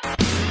Drive.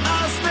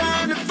 I'll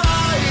stand and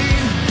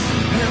fight,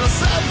 and I'll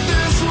set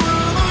this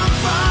world on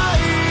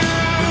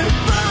fire,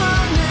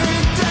 burn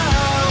it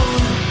down,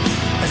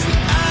 as the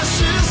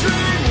ashes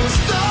rain will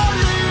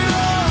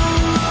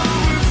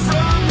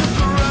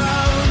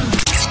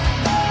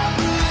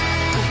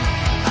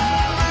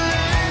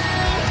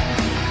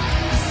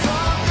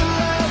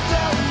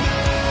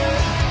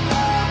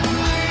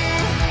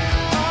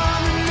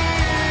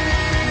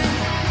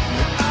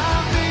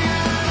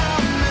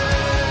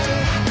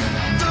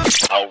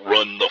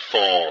Run the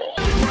Fall.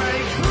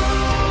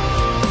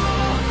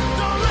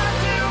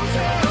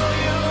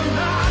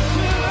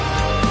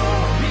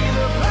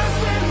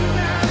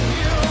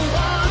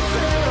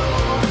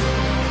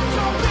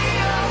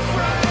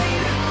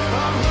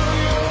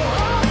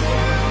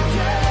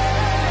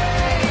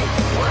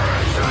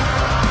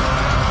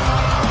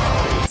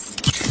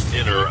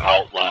 Inner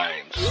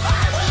Outlines.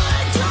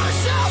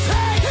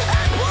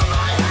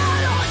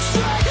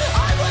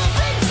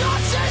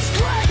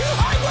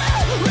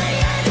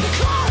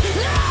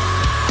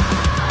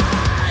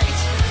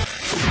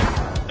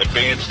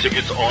 Advance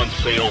tickets on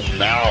sale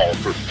now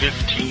for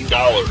 $15.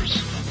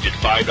 Get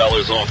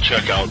 $5 off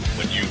checkout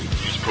when you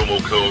use promo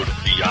code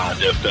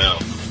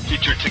BeyondFM.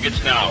 Get your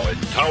tickets now at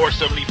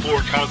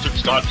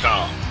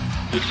Tower74Concerts.com.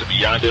 It's the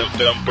Beyond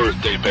FM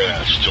Birthday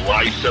Bash,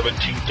 July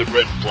 17th at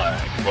Red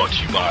Flag, brought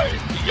to you by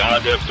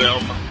Beyond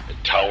FM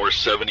and Tower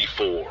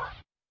 74.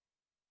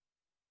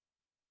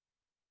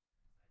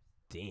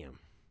 Damn.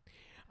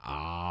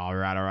 All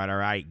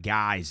right,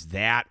 guys.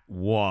 That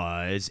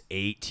was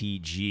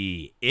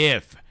ATG.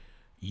 If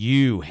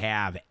you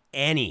have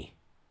any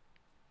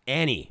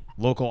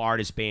local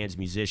artists, bands,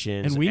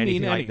 musicians, And we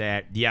anything mean like any.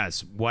 that,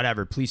 yes,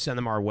 whatever, please send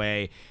them our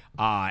way,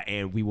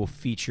 and we will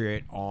feature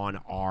it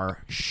on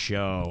our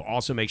show.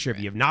 Also, make sure if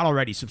you have not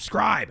already,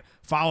 subscribe.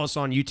 Follow us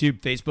on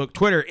YouTube, Facebook,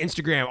 Twitter,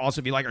 Instagram.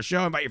 Also, if you like our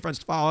show, invite your friends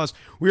to follow us.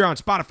 We're on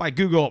Spotify,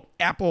 Google,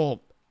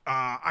 Apple,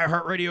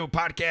 iHeartRadio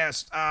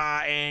podcast,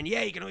 and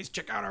yeah, you can always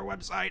check out our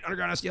website,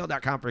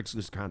 undergroundstl.com, for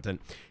exclusive content,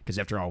 because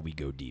after all, we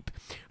go deep.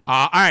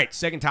 All right,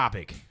 second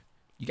topic.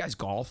 You guys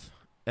golf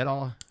at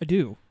all? I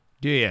do.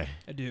 Do you?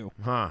 I do.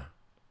 Huh?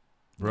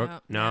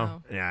 Brooke?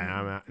 No.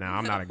 Yeah,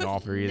 I'm not a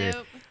golfer either.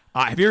 Nope.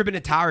 Have you ever been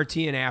to Tower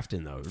T in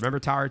Afton, though? Remember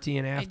Tower T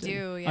in Afton? I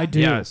do, yeah. I do.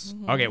 Yes.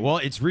 Okay, well,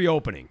 it's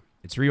reopening.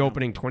 It's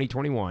reopening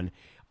 2021.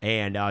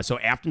 And so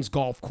Afton's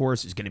golf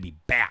course is going to be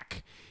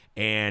back.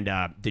 And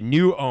the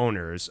new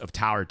owners of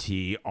Tower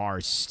T are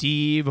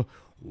Steve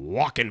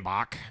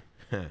Walkenbach.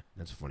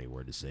 That's a funny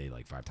word to say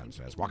like 5 times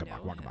fast.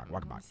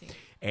 Walkenbach.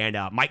 And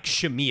Mike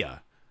Shamia,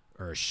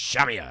 or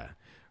Shamia,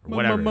 or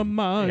whatever.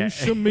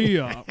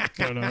 Shamia.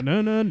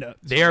 No.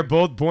 They are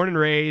both born and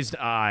raised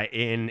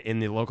in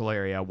the local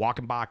area.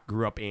 Walkenbach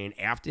grew up in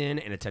Afton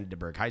and attended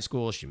DeBerg High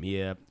School.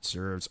 Shamia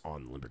serves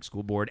on the Lindbergh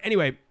School Board.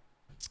 Anyway,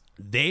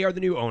 they are the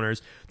new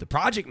owners. The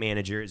project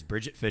manager is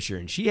Bridget Fisher,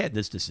 and she had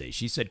this to say.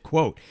 She said,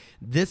 quote,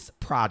 "This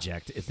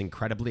project is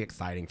incredibly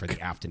exciting for the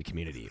Afton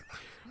community.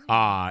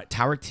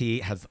 Tower T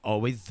has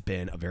always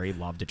been a very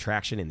loved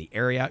attraction in the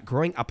area.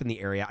 Growing up in the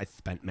area, I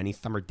spent many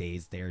summer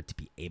days there. To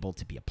be able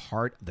to be a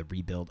part of the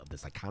rebuild of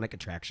this iconic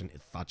attraction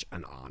is such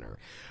an honor."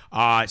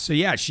 So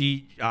yeah,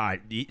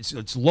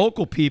 it's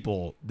local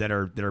people that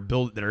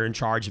are in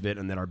charge of it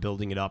and that are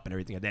building it up and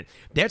everything like that.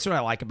 That's what I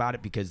like about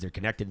it, because they're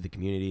connected to the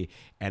community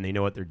and they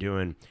know what they're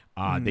doing.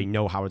 They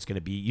know how it's going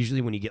to be.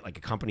 Usually when you get like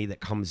a company that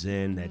comes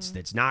in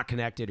that's not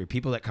connected, or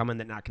people that come in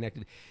that not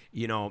connected,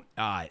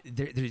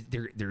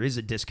 there is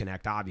a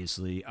disconnect,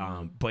 obviously.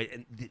 But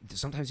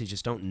sometimes they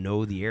just don't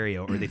know the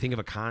area, or they think of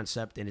a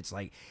concept and it's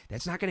like,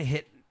 that's not going to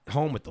hit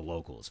home with the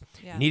locals.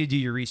 Yeah. You need to do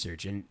your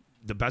research, and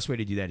the best way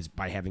to do that is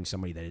by having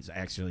somebody that is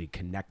actually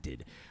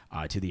connected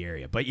to the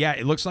area. But yeah,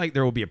 it looks like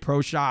there will be a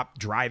pro shop,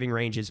 driving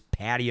ranges,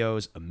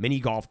 patios, a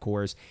mini golf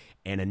course,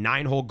 and a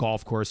 9-hole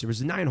golf course. There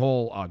was a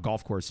 9-hole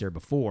golf course there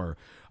before,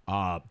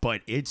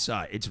 but it's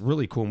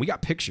really cool. And we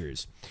got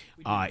pictures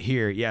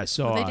here. Yeah,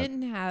 so Well, they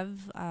didn't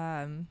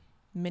have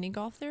mini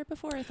golf there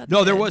before? I thought no,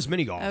 they there did. was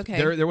mini golf.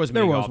 Okay. There was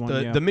mini golf.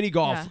 one, yeah. The mini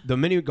golf, Yeah. the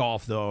mini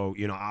golf, though,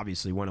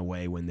 obviously went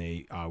away when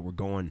they were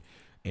going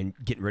and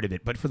getting rid of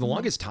it. But for the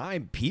longest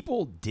time,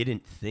 people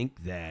didn't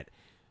think that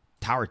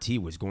Tower T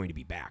was going to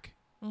be back.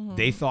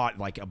 They thought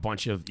like a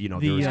bunch of, there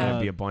was going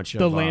to be a bunch of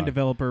the land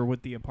developer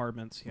with the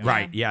apartments. Yeah.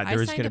 Right. Yeah, there I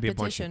was signed going to be a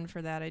bunch of. petition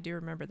for that. I do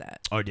remember that.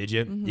 Oh, did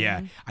you?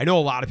 Yeah. I know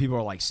a lot of people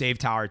are like, save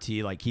Tower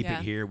T, like keep Yeah.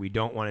 it here. We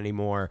don't want any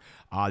more.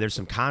 There's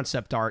some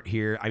concept art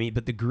here. I mean,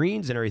 but the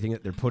greens and everything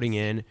that they're putting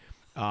in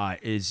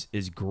is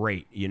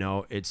great.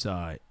 It's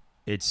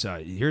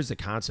here's the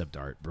concept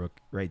art, Brooke,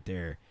 right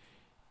there.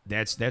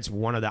 That's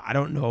one of the. I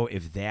don't know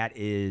if that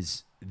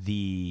is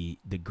the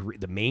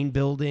main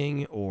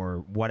building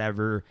or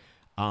whatever.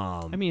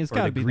 I mean, it's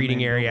got to be the greeting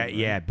the main area. building,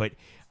 right? Yeah, but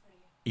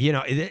You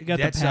got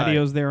the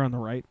patios there on the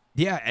right.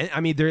 Yeah, and,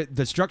 I mean,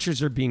 the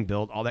structures are being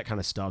built, all that kind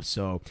of stuff.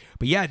 So,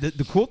 but yeah,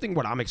 the cool thing,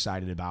 what I'm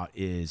excited about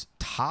is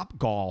Top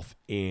Golf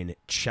in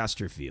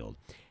Chesterfield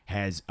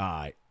has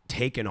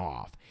taken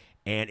off,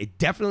 and it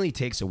definitely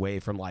takes away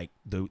from like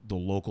the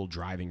local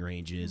driving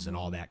ranges and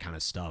all that kind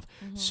of stuff.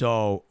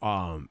 So,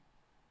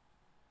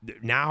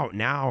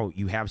 now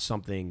you have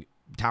something,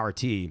 Tower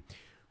T,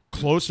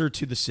 closer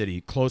to the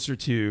city, closer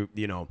to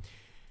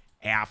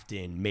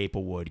Afton,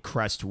 Maplewood,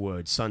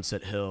 Crestwood,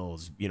 Sunset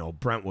Hills,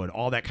 Brentwood,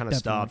 all that kind of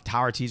stuff.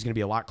 Tower T is going to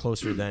be a lot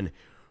closer than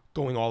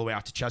going all the way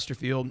out to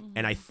Chesterfield.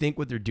 And I think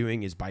what they're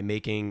doing is by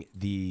making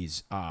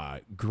these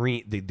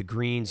the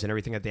greens and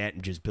everything like that,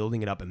 and just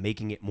building it up and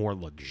making it more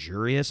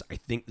luxurious. I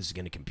think this is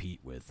going to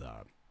compete with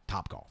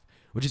Top Golf,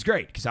 which is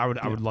great because I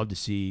would love to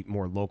see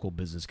more local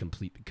business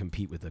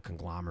compete with a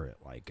conglomerate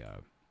like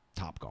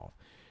Topgolf.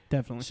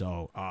 Definitely.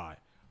 So,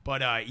 the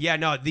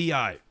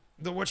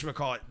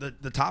whatchamacallit,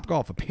 the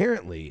Topgolf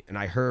apparently, and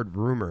I heard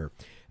rumor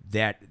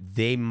that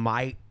they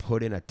might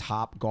put in a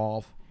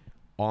Topgolf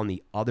on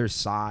the other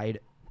side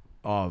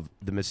of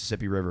the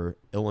Mississippi River,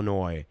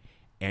 Illinois,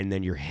 and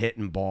then you're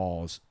hitting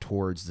balls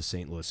towards the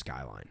St. Louis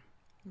skyline.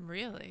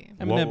 Really?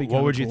 I mean, that'd be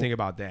what would cool. you think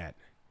about that?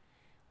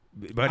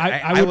 But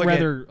I would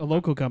rather a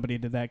local company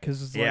did that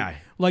because it's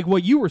like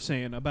what you were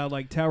saying about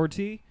like Tower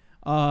T.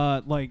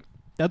 Like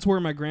that's where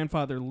my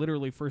grandfather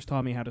literally first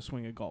taught me how to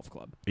swing a golf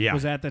club. Yeah.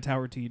 Was at the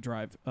Tower T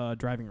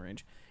driving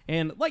range.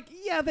 And like,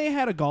 yeah, they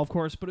had a golf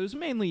course, but it was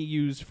mainly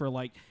used for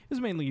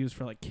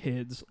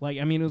kids. Like,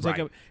 I mean, it was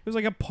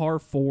like a par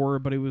 4,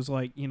 but it was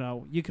like, you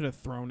know, you could have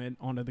thrown it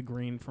onto the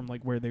green from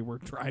like where they were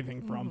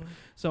driving from.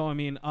 So I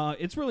mean,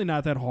 it's really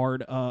not that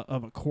hard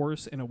of a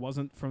course, and it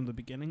wasn't from the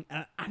beginning.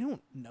 I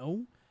don't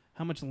know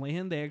how much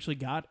land they actually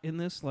got in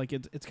this. Like,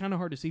 it's kind of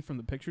hard to see from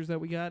the pictures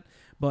that we got,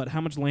 but how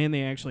much land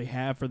they actually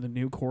have for the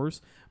new course.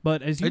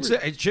 But as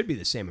it should be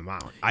the same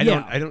amount. I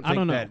don't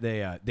think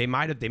that they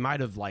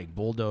might have like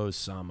bulldozed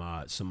some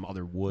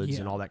other woods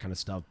and all that kind of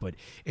stuff, but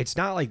it's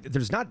not like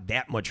there's not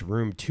that much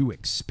room to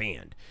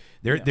expand.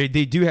 They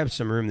do have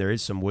some room. There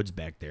is some woods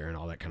back there and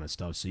all that kind of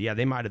stuff. So yeah,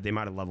 they might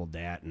have leveled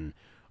that and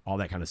all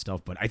that kind of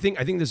stuff. But I think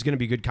this is going to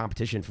be good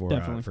competition for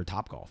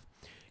Topgolf.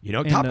 You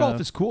know, Topgolf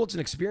is cool. It's an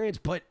experience,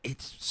 but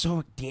it's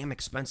so damn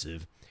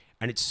expensive,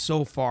 and it's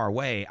so far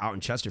away out in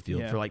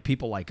Chesterfield for like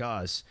people like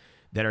us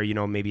that are, you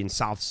know, maybe in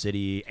South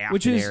City,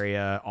 Afton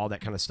area, all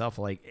that kind of stuff.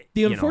 Like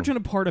the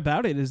unfortunate part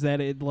about it is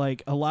that it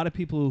like a lot of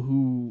people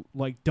who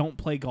like don't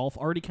play golf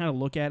already kind of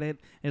look at it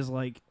as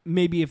like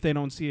maybe if they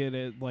don't see it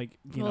as like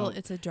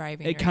it's a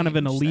driving range, kind of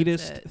an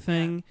elitist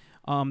thing.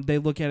 Yeah. They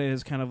look at it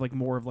as kind of like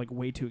more of like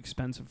way too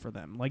expensive for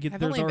them. Like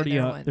there's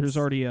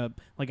already a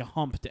like a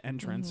hump to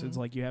entrance. Mm-hmm. It's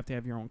like you have to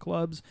have your own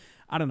clubs.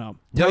 I don't know.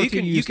 No, you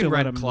can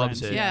rent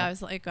clubs. I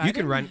was like, you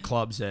can rent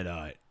clubs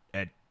at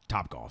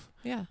Topgolf.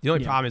 Yeah. The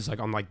only problem is like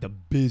on like the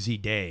busy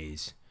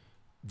days,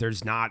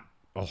 there's not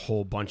a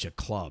whole bunch of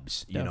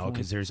clubs. You know,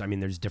 because there's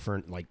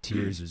different like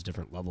tiers, there's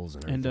different levels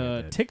and everything.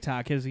 And like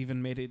TikTok has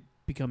even made it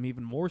become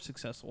even more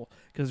successful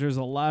because there's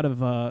a lot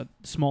of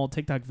small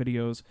TikTok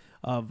videos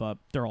of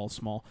they're all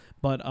small,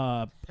 but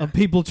of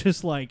people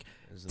just like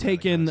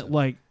taking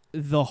like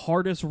the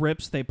hardest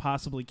rips they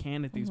possibly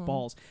can at these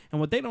balls.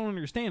 And what they don't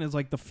understand is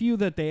like the few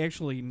that they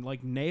actually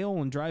like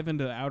nail and drive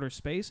into outer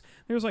space,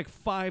 there's like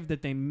 5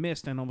 that they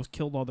missed and almost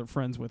killed all their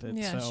friends with it.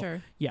 Yeah, so,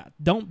 sure. Yeah,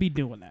 don't be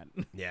doing that.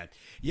 Yeah.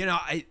 You know,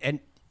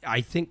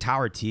 I think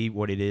Tower T,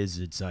 what it is,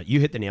 it's you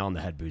hit the nail on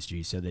the head, Booster.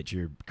 You said that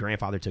your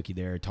grandfather took you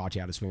there, taught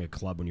you how to swing a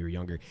club when you were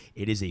younger.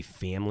 It is a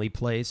family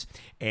place,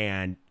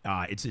 and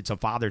it's a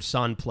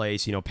father-son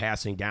place, you know,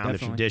 passing down the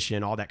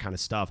tradition, all that kind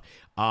of stuff.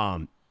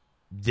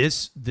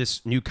 This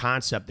new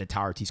concept that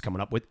Tower T's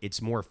coming up with,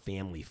 it's more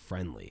family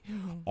friendly,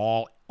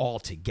 all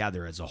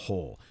together as a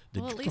whole.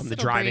 From the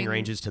driving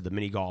ranges to the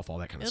mini golf, all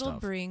that kind of stuff. It'll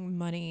bring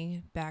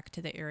money back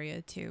to the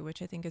area too,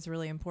 which I think is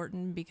really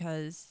important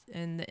because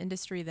in the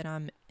industry that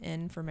I'm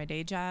in for my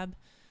day job,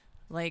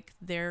 like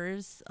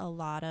there's a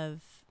lot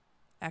of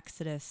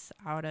exodus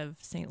out of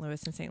St.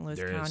 Louis and St.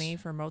 Louis County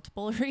for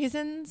multiple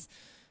reasons.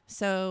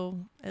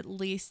 So at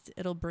least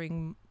it'll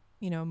bring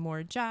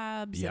more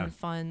jobs and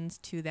funds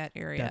to that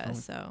area.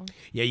 Definitely. So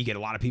yeah, you get a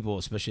lot of people,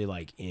 especially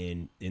like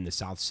in the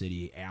South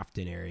City,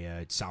 Afton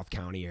area, South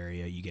County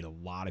area. You get a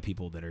lot of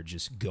people that are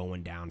just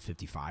going down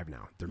 55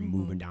 now. They're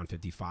moving down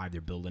 55. They're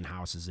building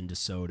houses in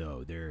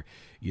DeSoto. They're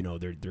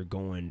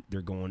going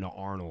to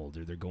Arnold,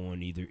 or they're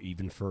going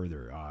even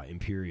further,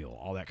 Imperial,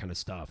 all that kind of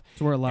stuff.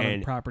 It's where a lot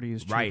of property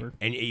is cheaper. Right,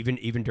 and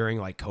even during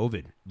like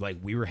COVID, like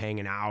we were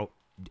hanging out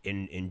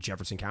in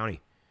Jefferson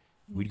County.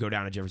 We'd go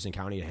down to Jefferson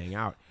County to hang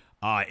out.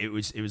 It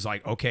was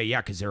like, okay,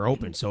 yeah, because they're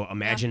open. So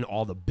imagine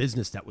all the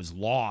business that was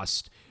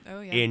lost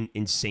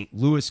in St.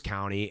 Louis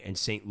County and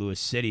St. Louis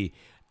City,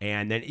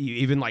 and then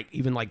even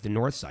like the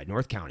north side,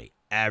 North County.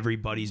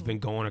 Everybody's been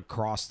going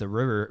across the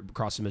river,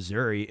 across the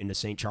Missouri, into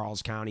St.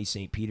 Charles County,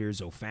 St.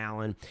 Peters,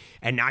 O'Fallon,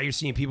 and now you're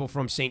seeing people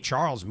from St.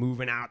 Charles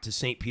moving out to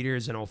St.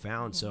 Peters and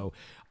O'Fallon. So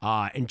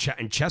in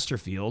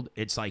Chesterfield,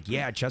 it's like,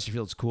 yeah,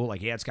 Chesterfield's cool.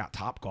 Like, yeah, it's got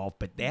Topgolf,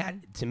 but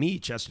that to me,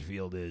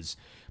 Chesterfield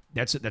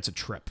that's a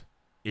trip.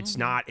 It's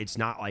not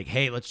like,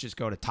 hey, let's just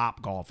go to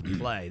Topgolf and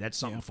play. That's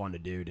something fun to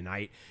do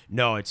tonight.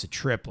 No, it's a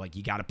trip. Like,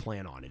 you got to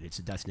plan on it. It's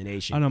a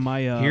destination. I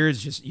know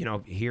here's just,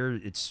 here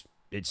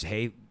it's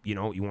hey, you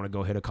want to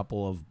go hit a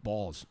couple of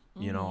balls,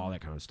 all that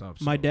kind of stuff.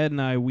 So. My dad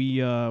and I, we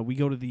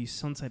go to the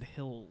Sunset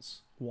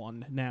Hills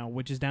one now,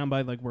 which is down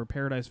by like where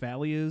Paradise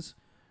Valley is,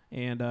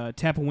 and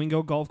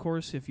Tapawingo Golf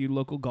Course, if you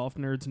local golf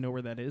nerds know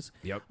where that is.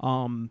 Yep.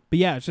 But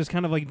yeah, it's just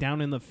kind of like down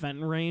in the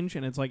Fenton range,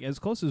 and it's like as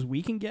close as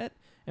we can get.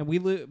 And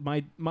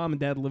my mom and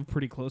dad live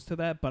pretty close to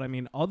that, but I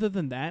mean, other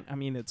than that, I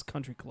mean, it's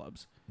country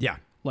clubs. Yeah.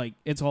 Like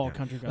it's all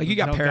country clubs. Like you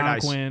got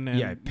Paradise,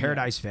 and,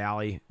 Paradise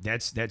Valley.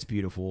 That's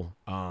beautiful.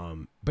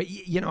 But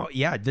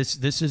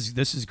this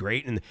is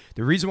great. And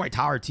the reason why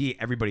Tower T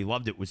everybody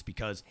loved it was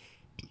because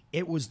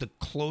it was the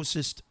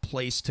closest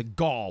place to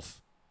golf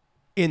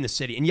in the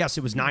city. And yes,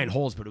 it was 9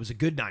 holes, but it was a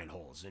good 9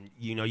 holes. And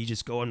you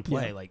just go and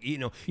play. Like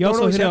you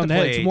also don't hit on that.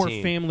 play It's more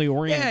 18. family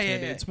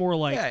oriented. Yeah. It's more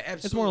like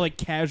absolutely. it's more like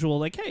casual.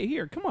 Like, hey,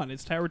 here, come on,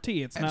 it's Tower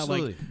T. It's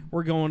Absolutely. not like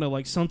we're going to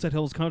like Sunset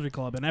Hills Country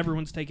Club and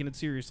everyone's taking it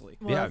seriously.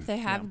 Well, if they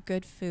have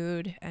good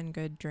food and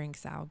good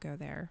drinks, I'll go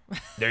there.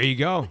 There you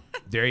go.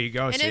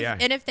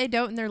 And if they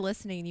don't and they're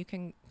listening, you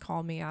can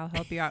call me. I'll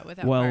help you out with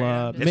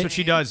that. That's what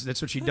she does.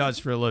 That's what she does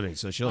for a living.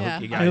 So she'll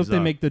hook you guys I hope they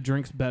up. make the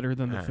drinks better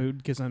than the food,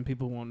 because then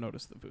people won't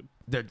notice the food.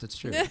 That's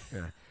true. Yeah.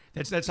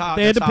 That's how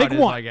They had to pick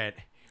one.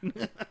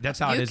 That's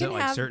how it You is at can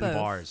like have certain both.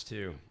 bars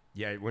too.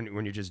 Yeah, when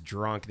you're just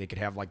drunk, they could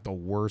have like the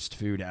worst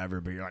food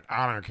ever, but you're like,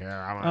 I don't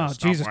care. I'm gonna Oh,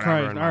 stuff Jesus whatever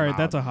Christ! in All my right, mouth.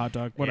 that's a hot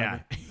dog.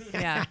 Whatever.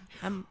 Yeah.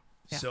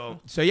 Yeah. So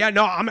yeah,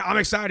 no, I'm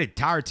excited.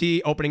 Tower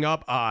T opening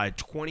up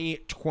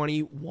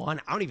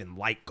 2021. I don't even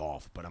like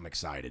golf, but I'm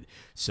excited.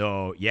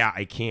 So yeah,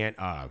 I can't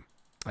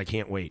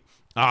wait.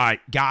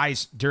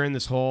 Guys, during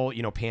this whole,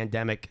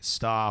 pandemic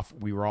stuff,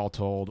 we were all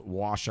told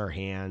wash our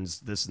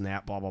hands, this and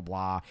that, blah, blah,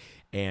 blah,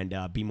 and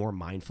be more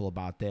mindful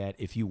about that.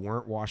 If you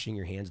weren't washing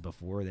your hands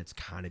before, that's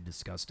kind of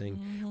disgusting.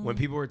 Mm-hmm. When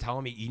people were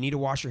telling me, you need to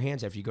wash your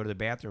hands after you go to the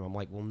bathroom, I'm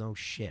like, well, no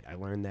shit. I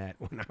learned that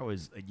when I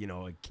was, a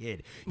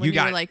kid. When you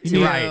were like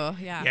 2, right.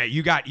 yeah. Yeah,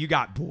 you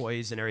got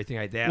boys and everything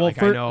like that. Well,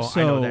 I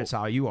know that's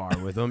how you are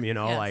with them,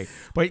 Yes.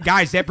 But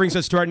guys, that brings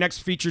us to our next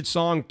featured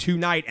song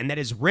tonight, and that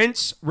is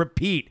Rinse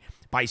Repeat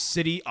by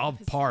City of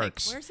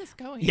Parks. Like, where's this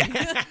going?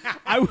 Yeah.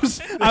 I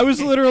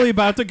was literally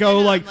about to go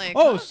like,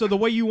 so the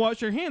way you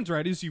wash your hands,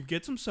 right, is you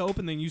get some soap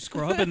and then you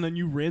scrub and then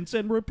you rinse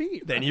and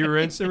repeat. Then you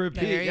rinse and repeat.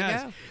 There you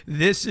yes. go.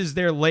 This is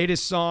their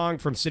latest song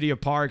from City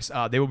of Parks.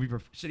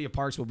 City of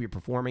Parks will be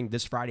performing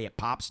this Friday at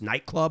Pop's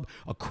nightclub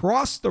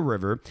across the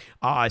river.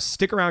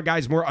 Stick around,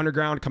 guys. More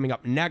underground coming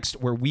up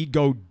next, where we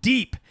go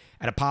deep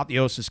at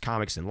Apotheosis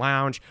Comics and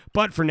Lounge.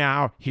 But for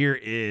now, here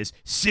is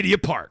City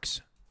of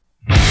Parks.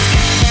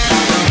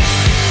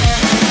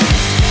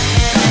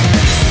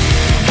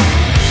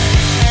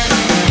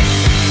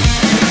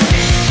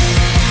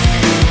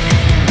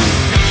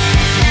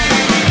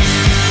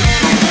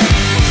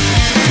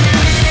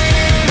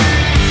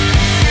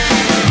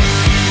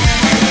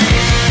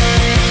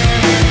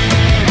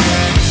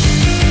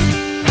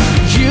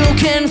 You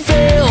can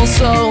fail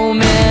so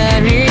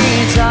many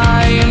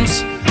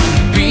times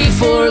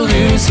before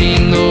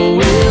losing the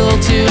will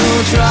to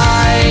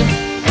try.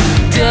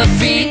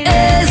 Defeat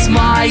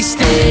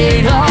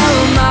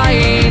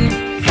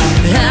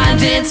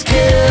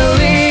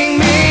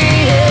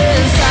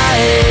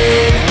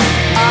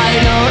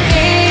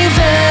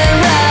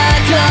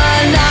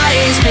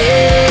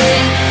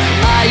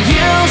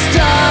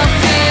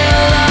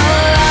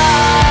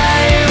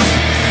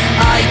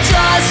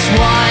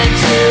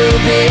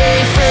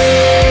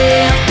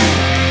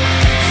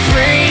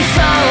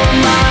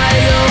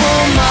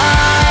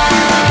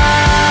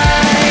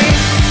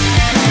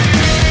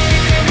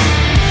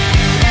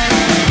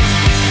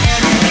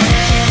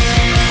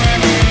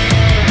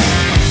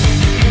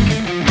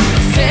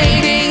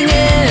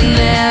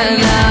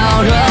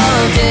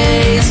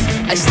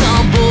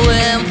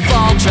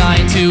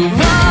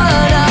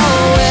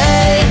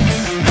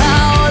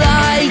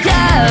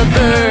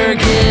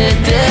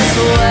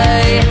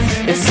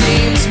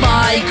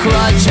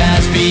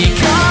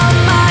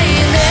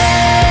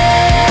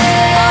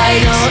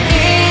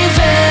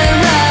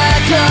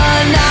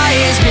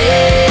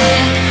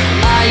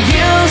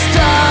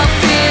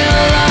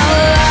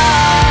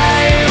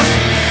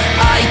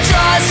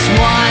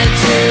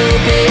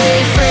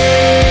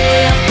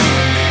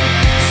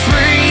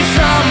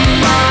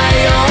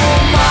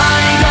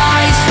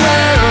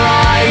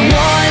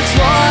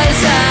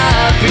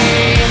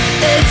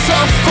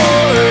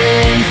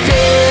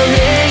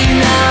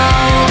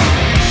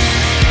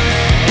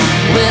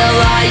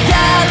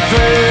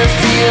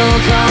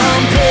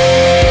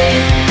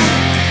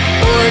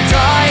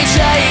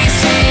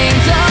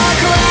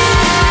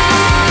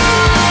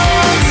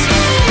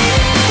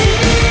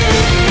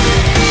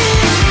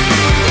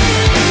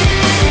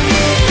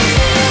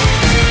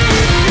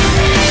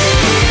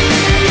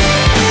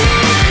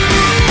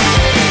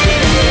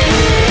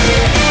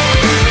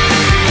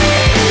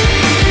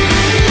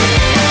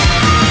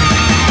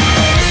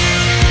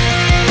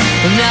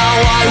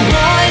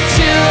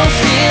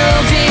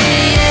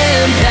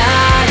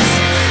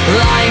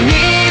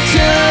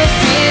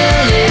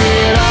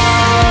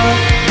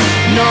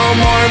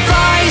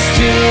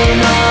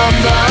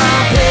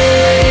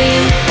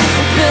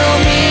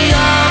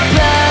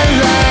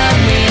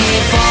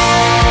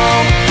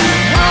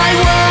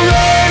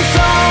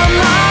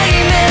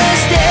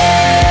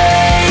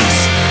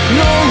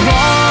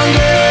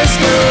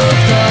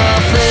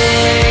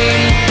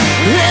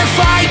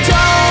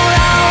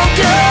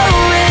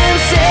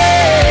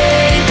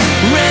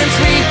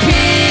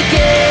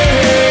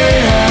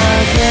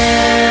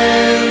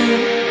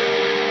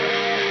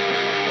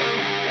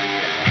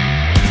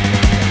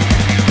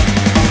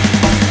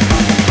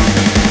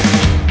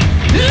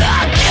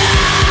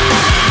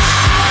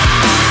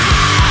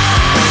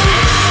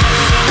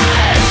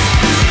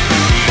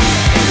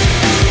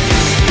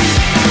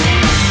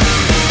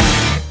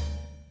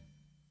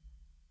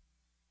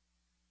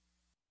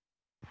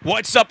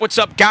What's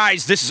up,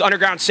 guys? This is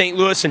Underground St.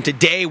 Louis, and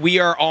today we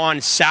are on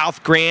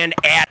South Grand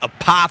at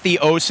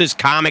Apotheosis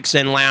Comics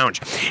and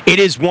Lounge. It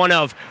is one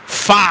of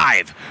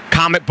 5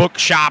 comic book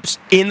shops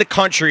in the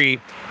country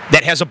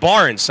that has a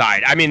bar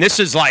inside. I mean, this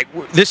is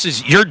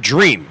your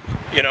dream,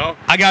 you know?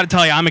 I got to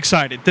tell you, I'm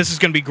excited. This is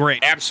going to be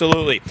great.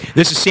 Absolutely.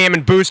 This is Sam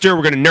and Booster.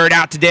 We're going to nerd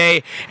out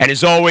today, and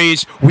as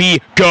always,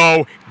 we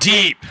go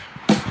deep.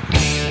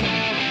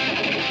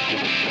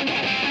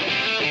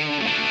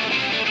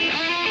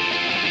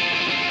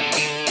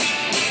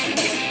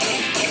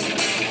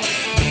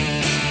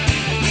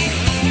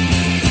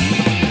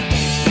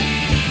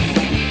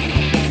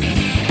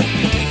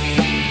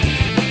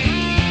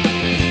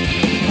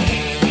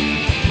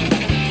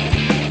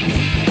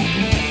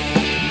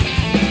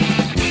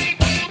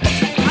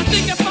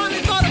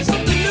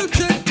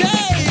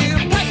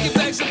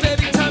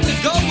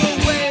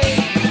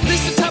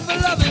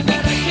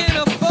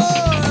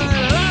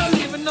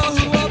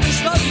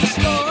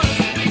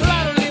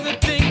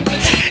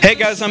 Hey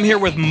guys, I'm here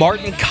with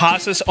Martin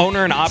Casas,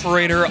 owner and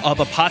operator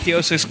of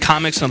Apotheosis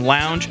Comics and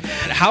Lounge.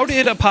 How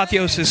did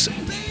Apotheosis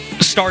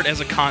start as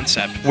a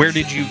concept? Where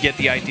did you get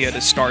the idea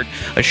to start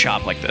a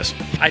shop like this?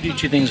 I do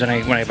 2 things when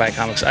I buy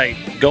comics. I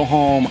go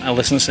home, I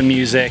listen to some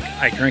music,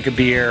 I drink a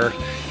beer,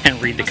 and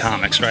read the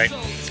comics, right?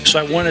 So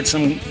I wanted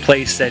some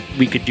place that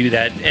we could do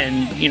that.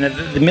 And, you know,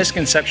 the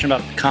misconception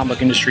about the comic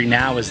book industry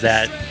now is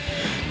that,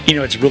 you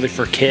know, it's really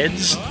for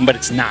kids, but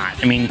it's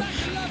not. I mean,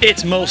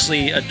 it's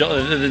mostly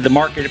the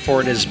market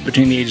for it is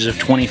between the ages of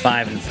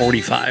 25 and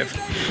 45.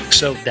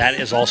 So that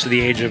is also the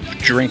age of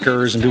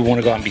drinkers and people who want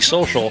to go out and be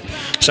social.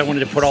 So I wanted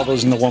to put all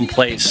those in the one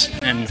place,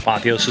 and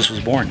Apotheosis was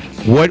born.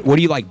 What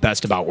do you like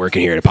best about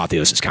working here at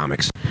Apotheosis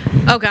Comics?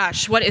 Oh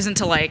gosh, what isn't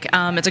to like?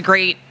 It's a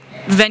great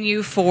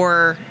venue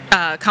for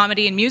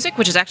comedy and music,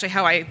 which is actually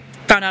how I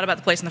found out about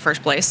the place in the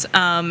first place.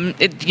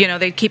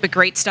 They keep a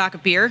great stock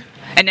of beer,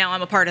 and now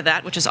I'm a part of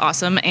that, which is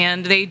awesome.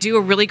 And they do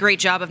a really great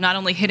job of not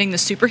only hitting the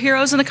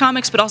superheroes in the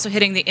comics, but also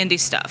hitting the indie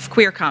stuff,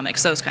 queer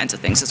comics, those kinds of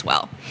things as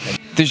well.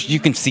 You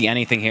can see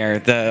anything here.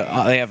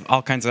 They have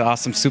all kinds of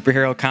awesome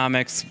superhero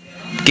comics,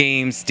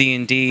 games,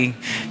 D&D.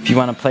 If you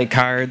want to play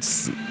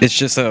cards, it's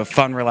just a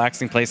fun,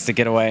 relaxing place to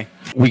get away.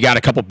 We got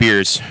a couple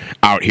beers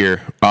out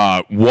here.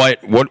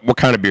 What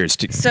kind of beers?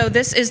 So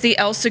this is the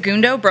El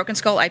Segundo Broken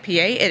Skull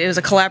IPA. It is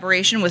a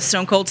collaboration with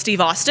Stone Cold Steve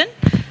Austin.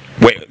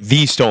 Wait,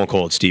 the Stone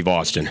Cold Steve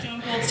Austin.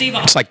 Stone Cold Steve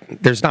Austin. It's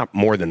like there's not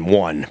more than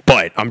one,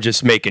 but I'm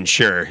just making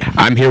sure.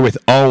 I'm here with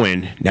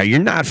Owen. Now, you're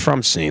not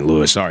from St.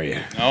 Louis, are you?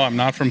 No, I'm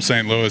not from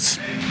St. Louis.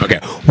 Okay.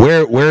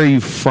 Where are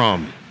you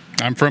from?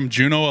 I'm from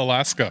Juneau,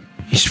 Alaska.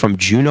 He's from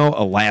Juneau,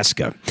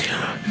 Alaska.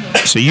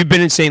 So you've been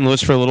in St.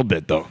 Louis for a little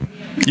bit, though.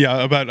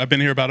 Yeah, I've been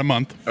here about a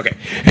month. Okay.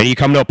 And you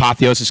come to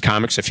Apotheosis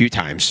Comics a few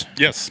times.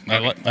 Yes,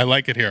 I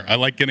like it here. I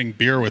like getting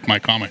beer with my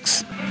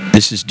comics.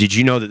 Did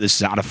you know that this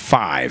is out of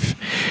 5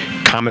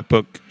 comic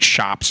book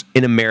shops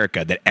in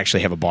America that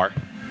actually have a bar?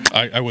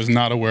 I was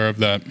not aware of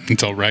that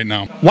until right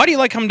now. Why do you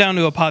like coming down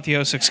to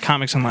Apotheosis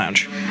Comics and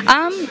Lounge?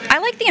 I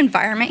like the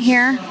environment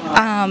here.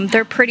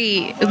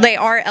 They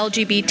are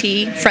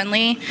LGBT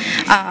friendly.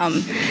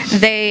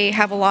 They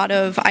have a lot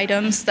of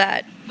items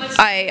that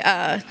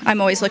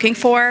I'm always looking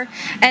for,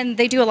 and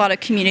they do a lot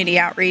of community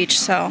outreach,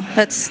 so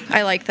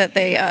I like that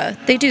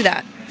they do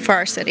that for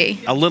our city.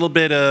 A little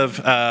bit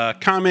of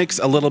comics,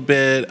 a little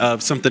bit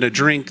of something to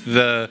drink,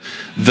 the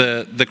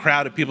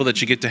crowd of people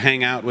that you get to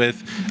hang out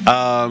with.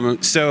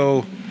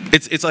 So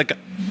it's like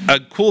a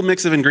cool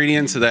mix of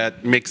ingredients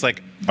that makes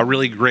like a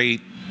really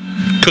great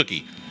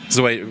cookie. Is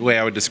the way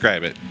I would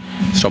describe it.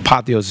 So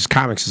Apotheosis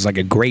Comics is like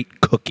a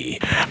great cookie.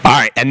 All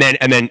right, and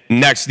then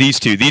next, these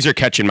two. These are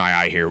catching my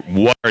eye here.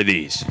 What are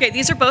these? Okay,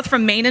 these are both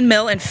from Main and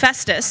Mill and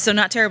Festus, so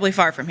not terribly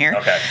far from here.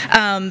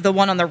 Okay. The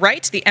one on the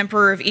right, the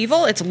Emperor of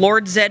Evil, it's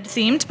Lord Zed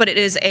themed, but it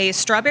is a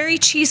strawberry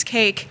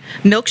cheesecake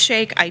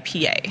milkshake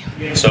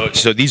IPA.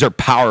 So these are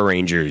Power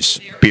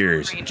Rangers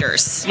beers. Power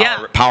Rangers,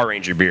 yeah. Power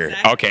Ranger beer.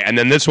 Exactly. Okay, and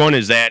then this one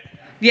is that.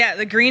 Yeah,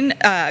 the green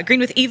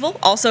with Evil,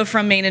 also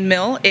from Main and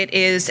Mill. It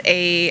is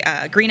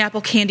a green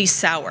apple candy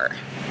sour.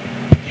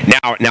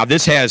 Now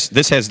this has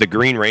the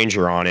Green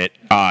Ranger on it.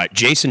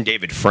 Jason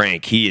David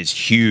Frank, he is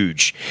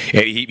huge.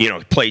 He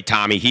played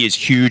Tommy. He is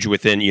huge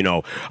within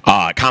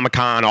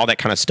Comic-Con, all that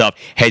kind of stuff.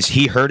 Has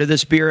he heard of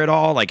this beer at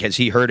all? Like, has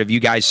he heard of you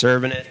guys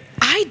serving it?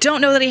 I don't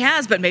know that he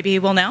has, but maybe he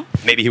will now.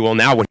 Maybe he will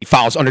now when he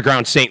follows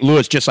Underground St.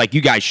 Louis, just like you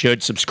guys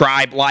should.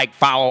 Subscribe, like,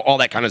 follow, all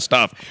that kind of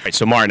stuff. All right,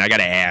 so Martin, I got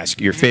to ask,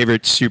 your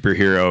favorite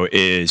superhero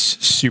is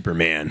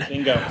Superman.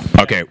 Bingo.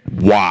 Okay,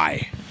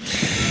 why?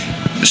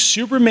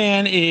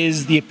 Superman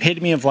is the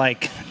epitome of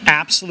like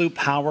absolute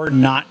power,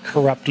 not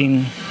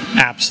corrupting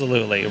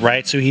absolutely,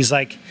 right? So he's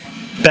like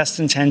best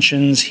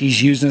intentions.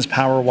 He's using his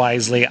power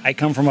wisely. I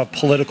come from a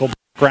political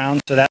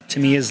background, so that to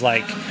me is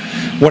like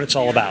what it's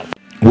all about.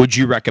 Would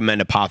you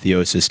recommend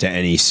Apotheosis to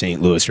any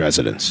St. Louis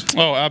residents?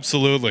 Oh,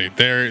 absolutely.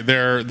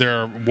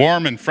 They're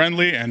warm and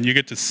friendly, and you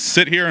get to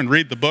sit here and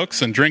read the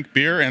books and drink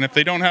beer. And if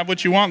they don't have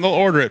what you want, they'll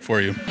order it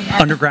for you.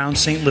 Underground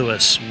St.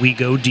 Louis, we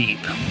go deep.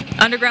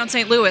 Underground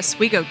St. Louis,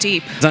 we go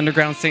deep.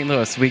 Underground St.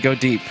 Louis, we go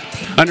deep.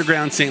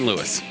 Underground St.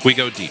 Louis, we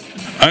go deep.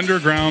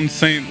 Underground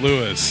St.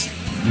 Louis,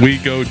 we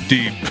go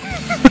deep.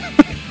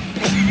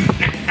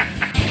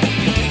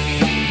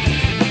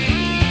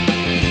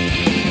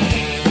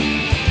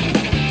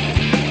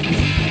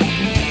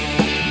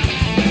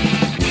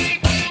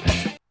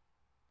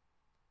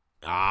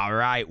 All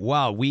right.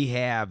 Well, we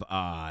have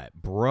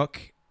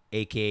Brooke,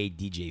 a.k.a.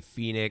 DJ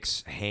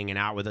Phoenix, hanging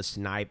out with us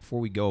tonight. Before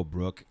we go,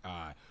 Brooke,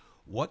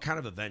 what kind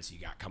of events you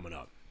got coming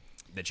up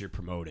that you're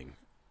promoting?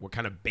 What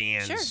kind of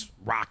bands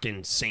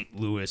rocking St.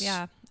 Louis?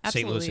 Yeah,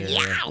 St. Louis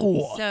absolutely. area?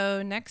 Yeah.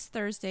 So next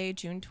Thursday,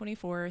 June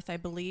 24th, I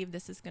believe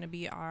this is going to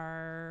be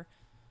our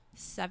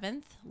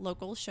 7th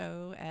local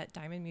show at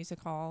Diamond Music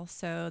Hall.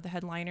 So the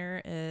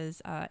headliner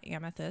is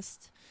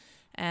Amethyst,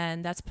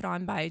 and that's put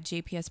on by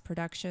JPS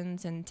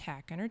Productions and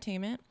TAC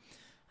Entertainment.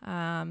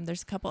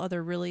 There's a couple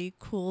other really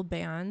cool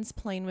bands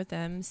playing with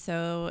them.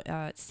 So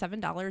it's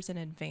 $7 in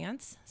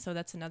advance. So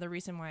that's another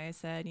reason why I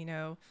said,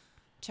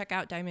 check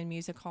out Diamond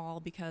Music Hall,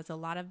 because a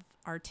lot of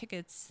our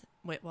tickets,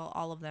 well,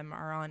 all of them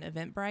are on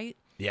Eventbrite.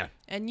 Yeah.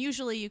 And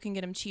usually you can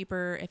get them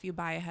cheaper if you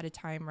buy ahead of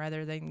time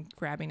rather than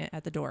grabbing it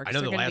at the door. I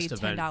know the last be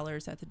event,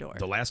 $10 at the door.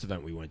 The last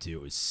event we went to,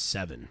 it was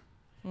 $7.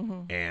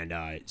 Mm-hmm.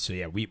 And so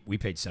yeah, we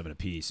paid $7 a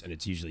piece, and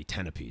it's usually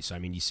 $10 a piece. So, I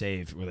mean, you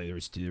save. Well, there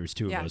was two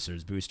of us. There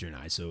was Booster and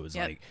I, so it was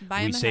like Buy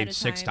we 'em saved ahead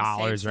of time,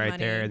 $6 save some right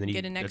money, there, and then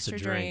get an that's a extra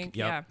drink. drink.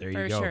 Yep, Yeah, there you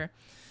for go. sure.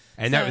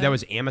 And So- that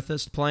was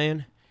Amethyst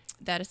playing.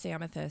 That is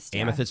Amethyst.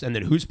 Amethyst, and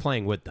then who's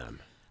playing with them?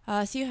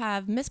 So you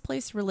have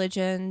Misplaced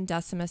Religion,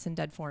 Decimus, and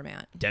Dead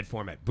Format. Dead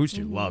Format.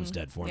 Booster Mhm. loves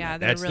Dead Format. Yeah,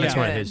 that's really one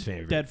of good. his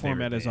favorite. Dead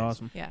Format is bands.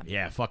 awesome. Yeah.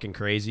 Yeah, fucking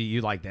crazy.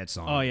 You like that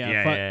song? Oh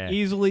yeah,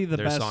 easily the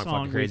Their best Fucking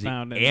song we Crazy.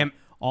 found in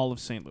all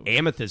of St. Louis.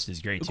 Amethyst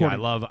is great too.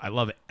 According- I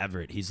love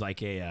Everett. He's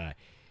like a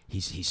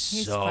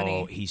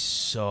funny. he's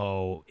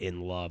so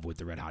in love with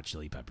the Red Hot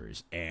Chili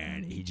Peppers,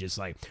 and he just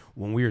like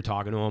when we were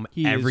talking to him,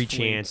 He every is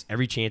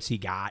chance he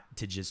got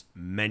to just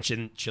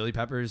mention Chili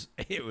Peppers,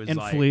 it was And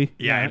like Flea.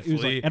 yeah, Yeah, and he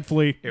was like, Flea. and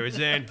Flea. It was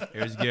in.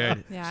 It was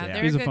good. Yeah, So,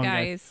 they're He's a good fun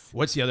guy. guys.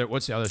 What's the other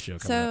show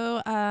coming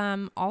up?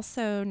 So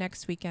also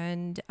next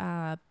weekend,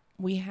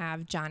 we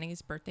have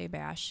Johnny's birthday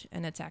bash,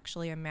 and it's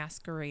actually a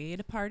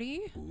masquerade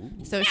party.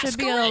 So it should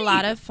be a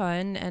lot of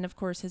fun. And of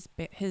course,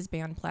 his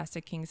band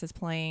Plastic Kings is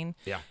playing.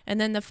 Yeah.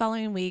 And then the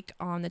following week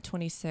on the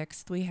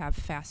 26th, we have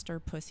Faster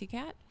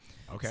Pussycat.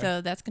 Okay.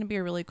 So that's going to be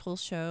a really cool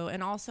show.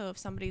 And also, if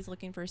somebody's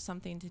looking for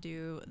something to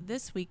do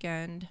this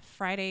weekend,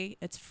 Friday,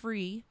 it's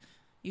free.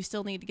 You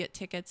still need to get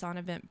tickets on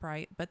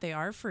Eventbrite, but they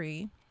are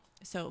free.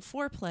 So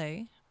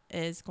Foreplay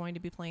is going to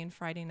be playing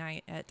Friday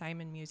night at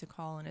Diamond Music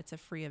Hall, and it's a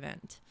free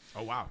event.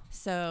 Oh wow.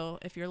 So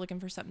if you're looking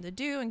for something to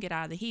do and get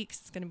out of the heat, 'cause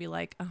it's going to be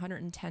like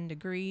 110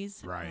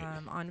 degrees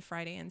on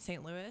Friday in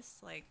St. Louis.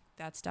 Like,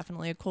 that's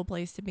definitely a cool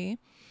place to be.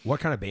 What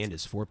kind of band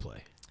is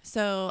Foreplay?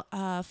 So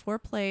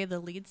Foreplay, the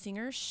lead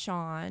singer,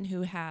 Sean,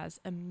 who has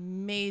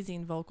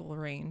amazing vocal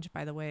range,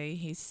 by the way.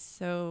 He's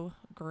so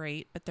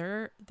great. But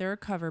they're a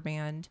cover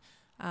band.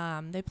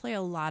 They play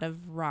a lot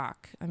of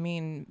rock. I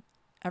mean,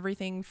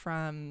 everything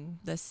from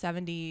the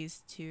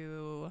 70s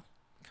to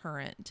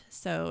current.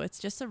 So it's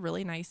just a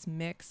really nice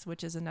mix,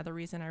 which is another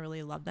reason I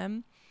really love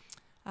them.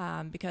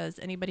 Because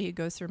anybody who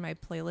goes through my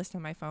playlist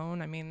on my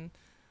phone, I mean,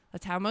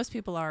 that's how most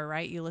people are,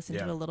 right? You listen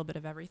to a little bit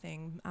of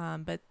everything.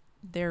 But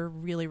they're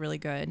really, really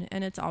good,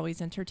 and it's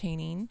always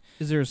entertaining.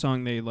 Is there a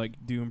song they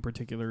like do in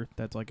particular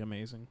that's like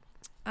amazing?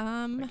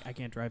 Like, I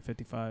Can't Drive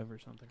 55 or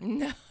something.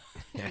 No,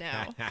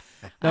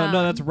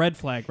 no, that's Red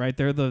Flag, right?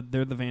 They're the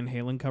Van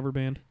Halen cover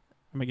band.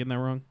 Am I getting that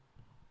wrong?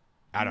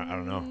 I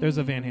don't know. There's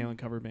a Van Halen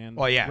cover band.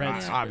 Well, yeah,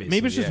 Red. obviously.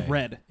 Maybe it's just yeah.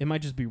 Red. It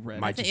might just be Red.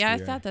 Might just I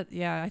be thought that.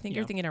 Yeah, I think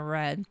you're thinking of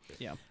Red.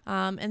 Yeah.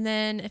 And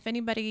then if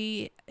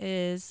anybody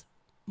is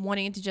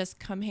wanting to just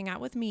come hang out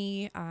with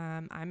me,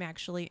 I'm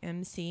actually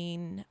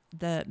emceeing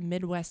the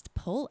Midwest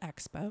Pull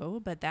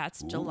Expo, but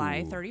that's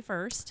July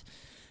 31st.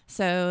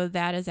 So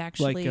that is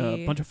actually like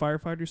a bunch of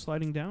firefighters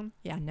sliding down.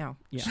 Yeah, no.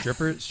 Yeah.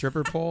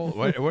 Stripper pole?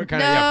 What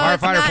kind No, of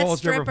it's not firefighter pole,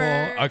 stripper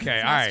strippers. pole? Okay,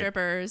 It's all not right.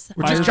 strippers.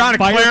 We're just trying to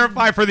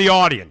clarify for the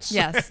audience.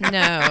 Yes,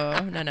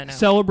 no.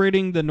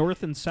 Celebrating the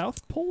North and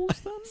South poles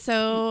then?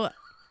 So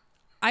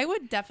I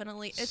would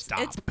definitely it's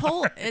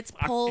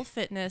pole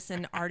fitness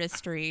and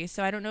artistry.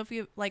 So I don't know if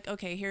you like,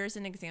 okay, here's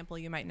an example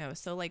you might know.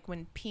 So like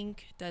when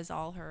Pink does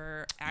all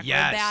her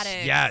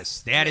acrobatics.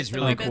 Yes, that is with the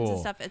really ribbons and cool.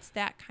 stuff, it's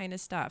that kind of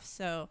stuff.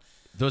 So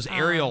Those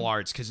aerial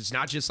arts, because it's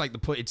not just like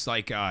it's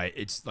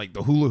like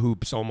the hula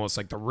hoops, almost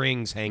like the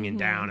rings hanging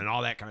down and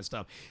all that kind of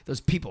stuff. Those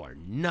people are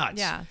nuts.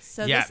 Yeah.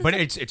 So yeah, this is but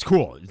a- it's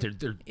cool.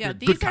 They're yeah,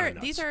 good kind of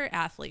nuts. these are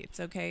athletes,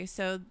 okay?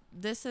 So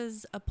this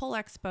is a Pull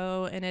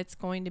Expo, and it's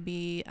going to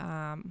be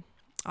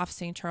off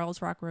St.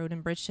 Charles Rock Road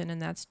in Bridgeton, and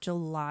that's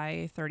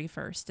July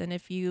 31st. And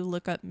if you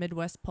look up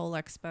Midwest Pull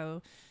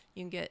Expo,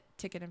 You can get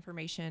ticket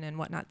information and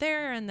whatnot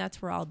there, and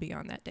that's where I'll be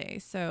on that day.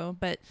 So,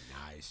 but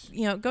nice.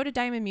 Go to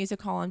Diamond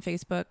Music Hall on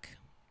Facebook.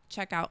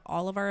 Check out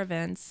all of our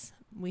events.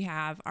 We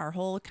have our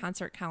whole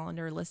concert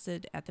calendar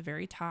listed at the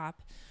very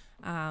top.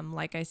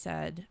 Like I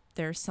said,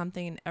 there's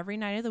something every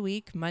night of the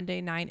week.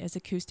 Monday night is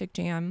acoustic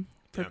jam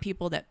for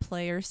people that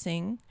play or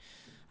sing.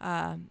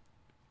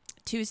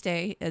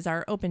 Tuesday is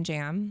our open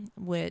jam,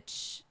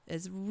 which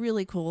is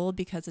really cool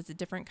because it's a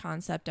different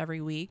concept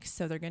every week.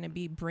 So they're going to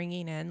be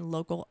bringing in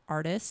local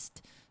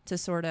artists to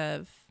sort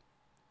of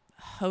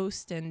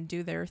host and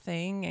do their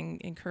thing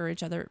and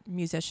encourage other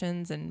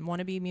musicians and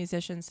wannabe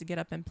musicians to get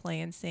up and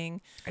play and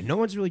sing. And no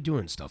one's really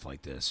doing stuff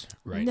like this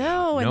right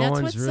now. No, and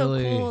that's what's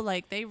really... so cool.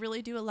 Like, they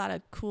really do a lot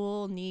of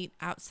cool, neat,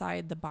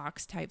 outside the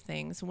box type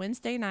things.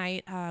 Wednesday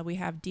night, we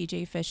have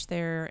DJ Fish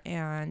there,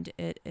 and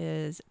it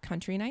is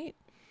country night.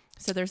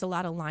 So there's a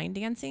lot of line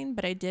dancing,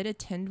 but I did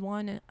attend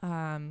one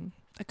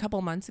a couple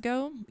months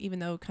ago, even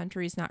though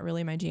country is not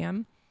really my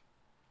jam.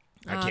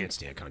 I can't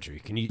stand country.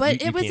 Can you?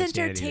 But you it was can't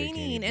stand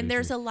entertaining, and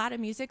there's a lot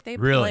of music they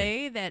Really?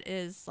 play that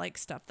is like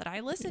stuff that I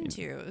listen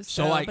to.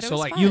 So, like- but it so,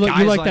 was like, fun. You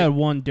Guys like like- that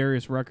one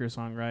Darius Rucker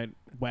song, right?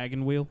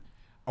 Wagon Wheel.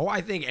 Oh,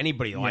 I think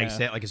anybody likes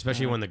Yeah. it, like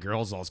especially when the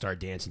girls all start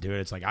dancing to it.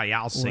 It's like, oh yeah,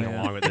 I'll sing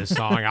Yeah. along with this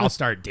song. I'll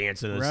start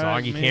dancing to this Right,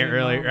 song. You man, can't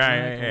really, no,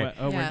 right?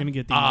 oh, we're gonna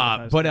get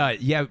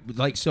demonetized. Yeah,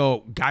 like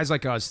so, guys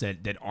like us that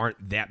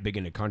aren't that big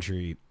into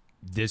country,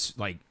 this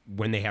like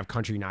when they have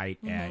country night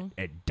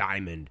at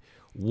Diamond,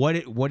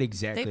 what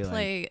exactly? They like,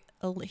 play.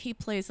 He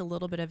plays a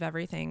little bit of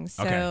everything.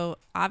 So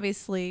Okay.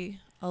 obviously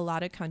a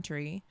lot of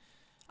country,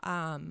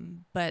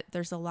 but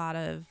there's a lot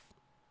of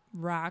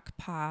rock,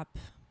 pop,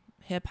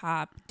 hip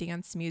hop,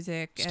 dance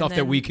music, and stuff that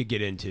then- we could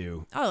get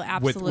into. Oh,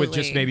 With just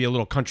absolutely. maybe a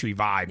little country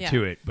vibe Yeah.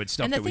 to it, but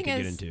stuff And the that we thing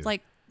could is, get into.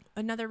 Like,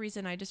 another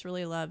reason I just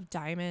really love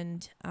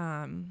Diamond,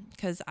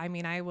 because I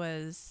mean, I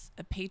was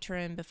a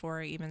patron before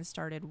I even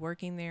started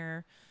working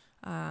there.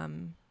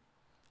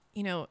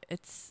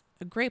 It's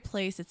a great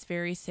place. It's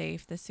very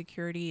safe. The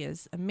security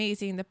is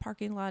amazing. The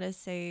parking lot is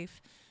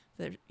safe.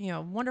 The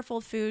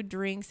wonderful food,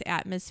 drinks,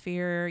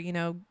 atmosphere.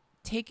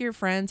 Take your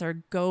friends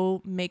or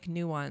go make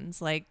new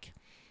ones. Like,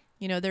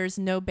 there's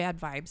no bad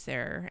vibes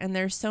there. And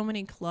there's so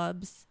many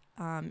clubs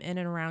in and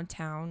around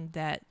town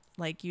that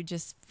like you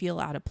just feel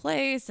out of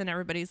place and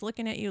everybody's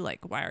looking at you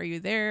like, why are you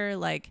there?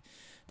 Like,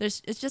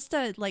 it's just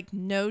a like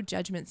no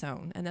judgment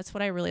zone. And that's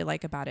what I really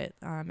like about it.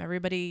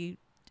 Everybody,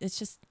 it's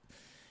just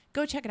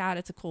go check it out.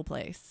 It's a cool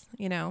place,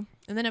 And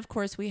then of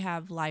course we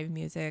have live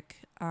music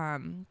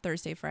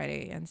Thursday,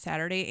 Friday, and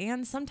Saturday,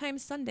 and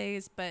sometimes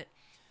Sundays, but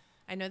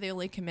I know they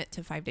only commit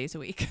to 5 days a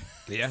week.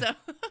 Yeah. So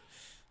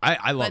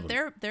I love but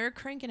them. they're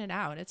cranking it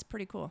out. It's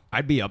pretty cool.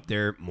 I'd be up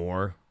there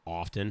more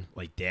often.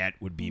 Like that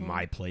would be Mhm.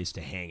 my place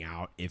to hang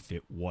out if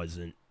it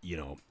wasn't,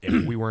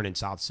 if we weren't in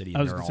South City I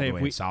and was they're gonna all say, the if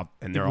way we- in South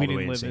and if they're we all the didn't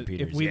way in live St. it-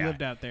 Peter's. if we yeah.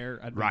 lived out there,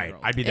 I'd be right. there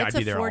all I'd be It's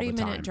there a all the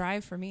 40-minute time.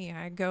 drive for me.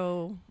 I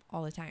go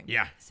all the time.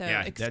 Yeah. So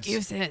yeah, that's-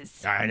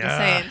 excuses. I I'm know. just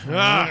saying.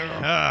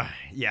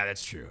 Yeah,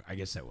 that's true. I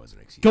guess that was an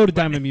excuse. Go to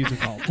Diamond Music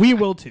Hall. We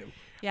will too.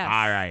 Yes.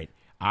 All right.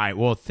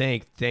 Well,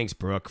 thanks,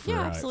 Brooke, for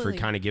Yeah, for absolutely.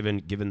 kind of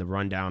giving the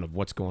rundown of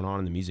what's going on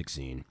in the music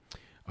scene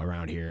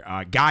around here.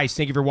 Guys,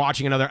 thank you for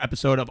watching another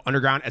episode of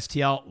Underground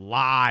STL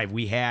Live.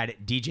 We had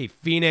DJ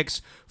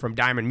Phoenix from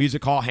Diamond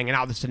Music Hall hanging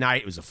out with us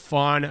tonight. It was a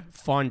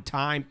fun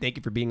time. Thank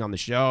you for being on the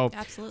show.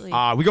 Absolutely.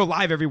 We go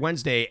live every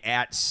Wednesday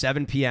at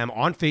 7 p.m.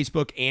 on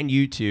Facebook and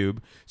YouTube.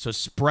 So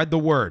spread the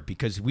word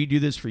because we do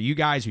this for you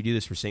guys. We do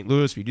this for St.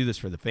 Louis. We do this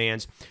for the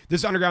fans.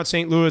 This is Underground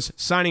St. Louis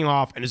signing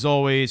off. And as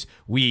always,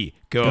 we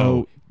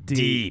go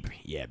deep.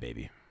 Yeah,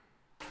 baby.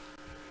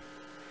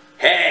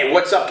 Hey,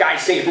 what's up,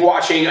 guys? Thank you for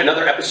watching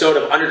another episode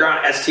of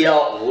Underground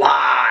STL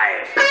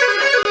Live.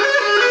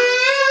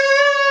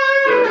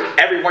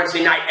 Every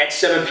Wednesday night at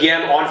 7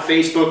 p.m. on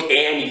Facebook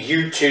and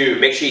YouTube.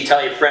 Make sure you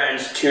tell your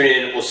friends. Tune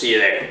in. We'll see you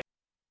there.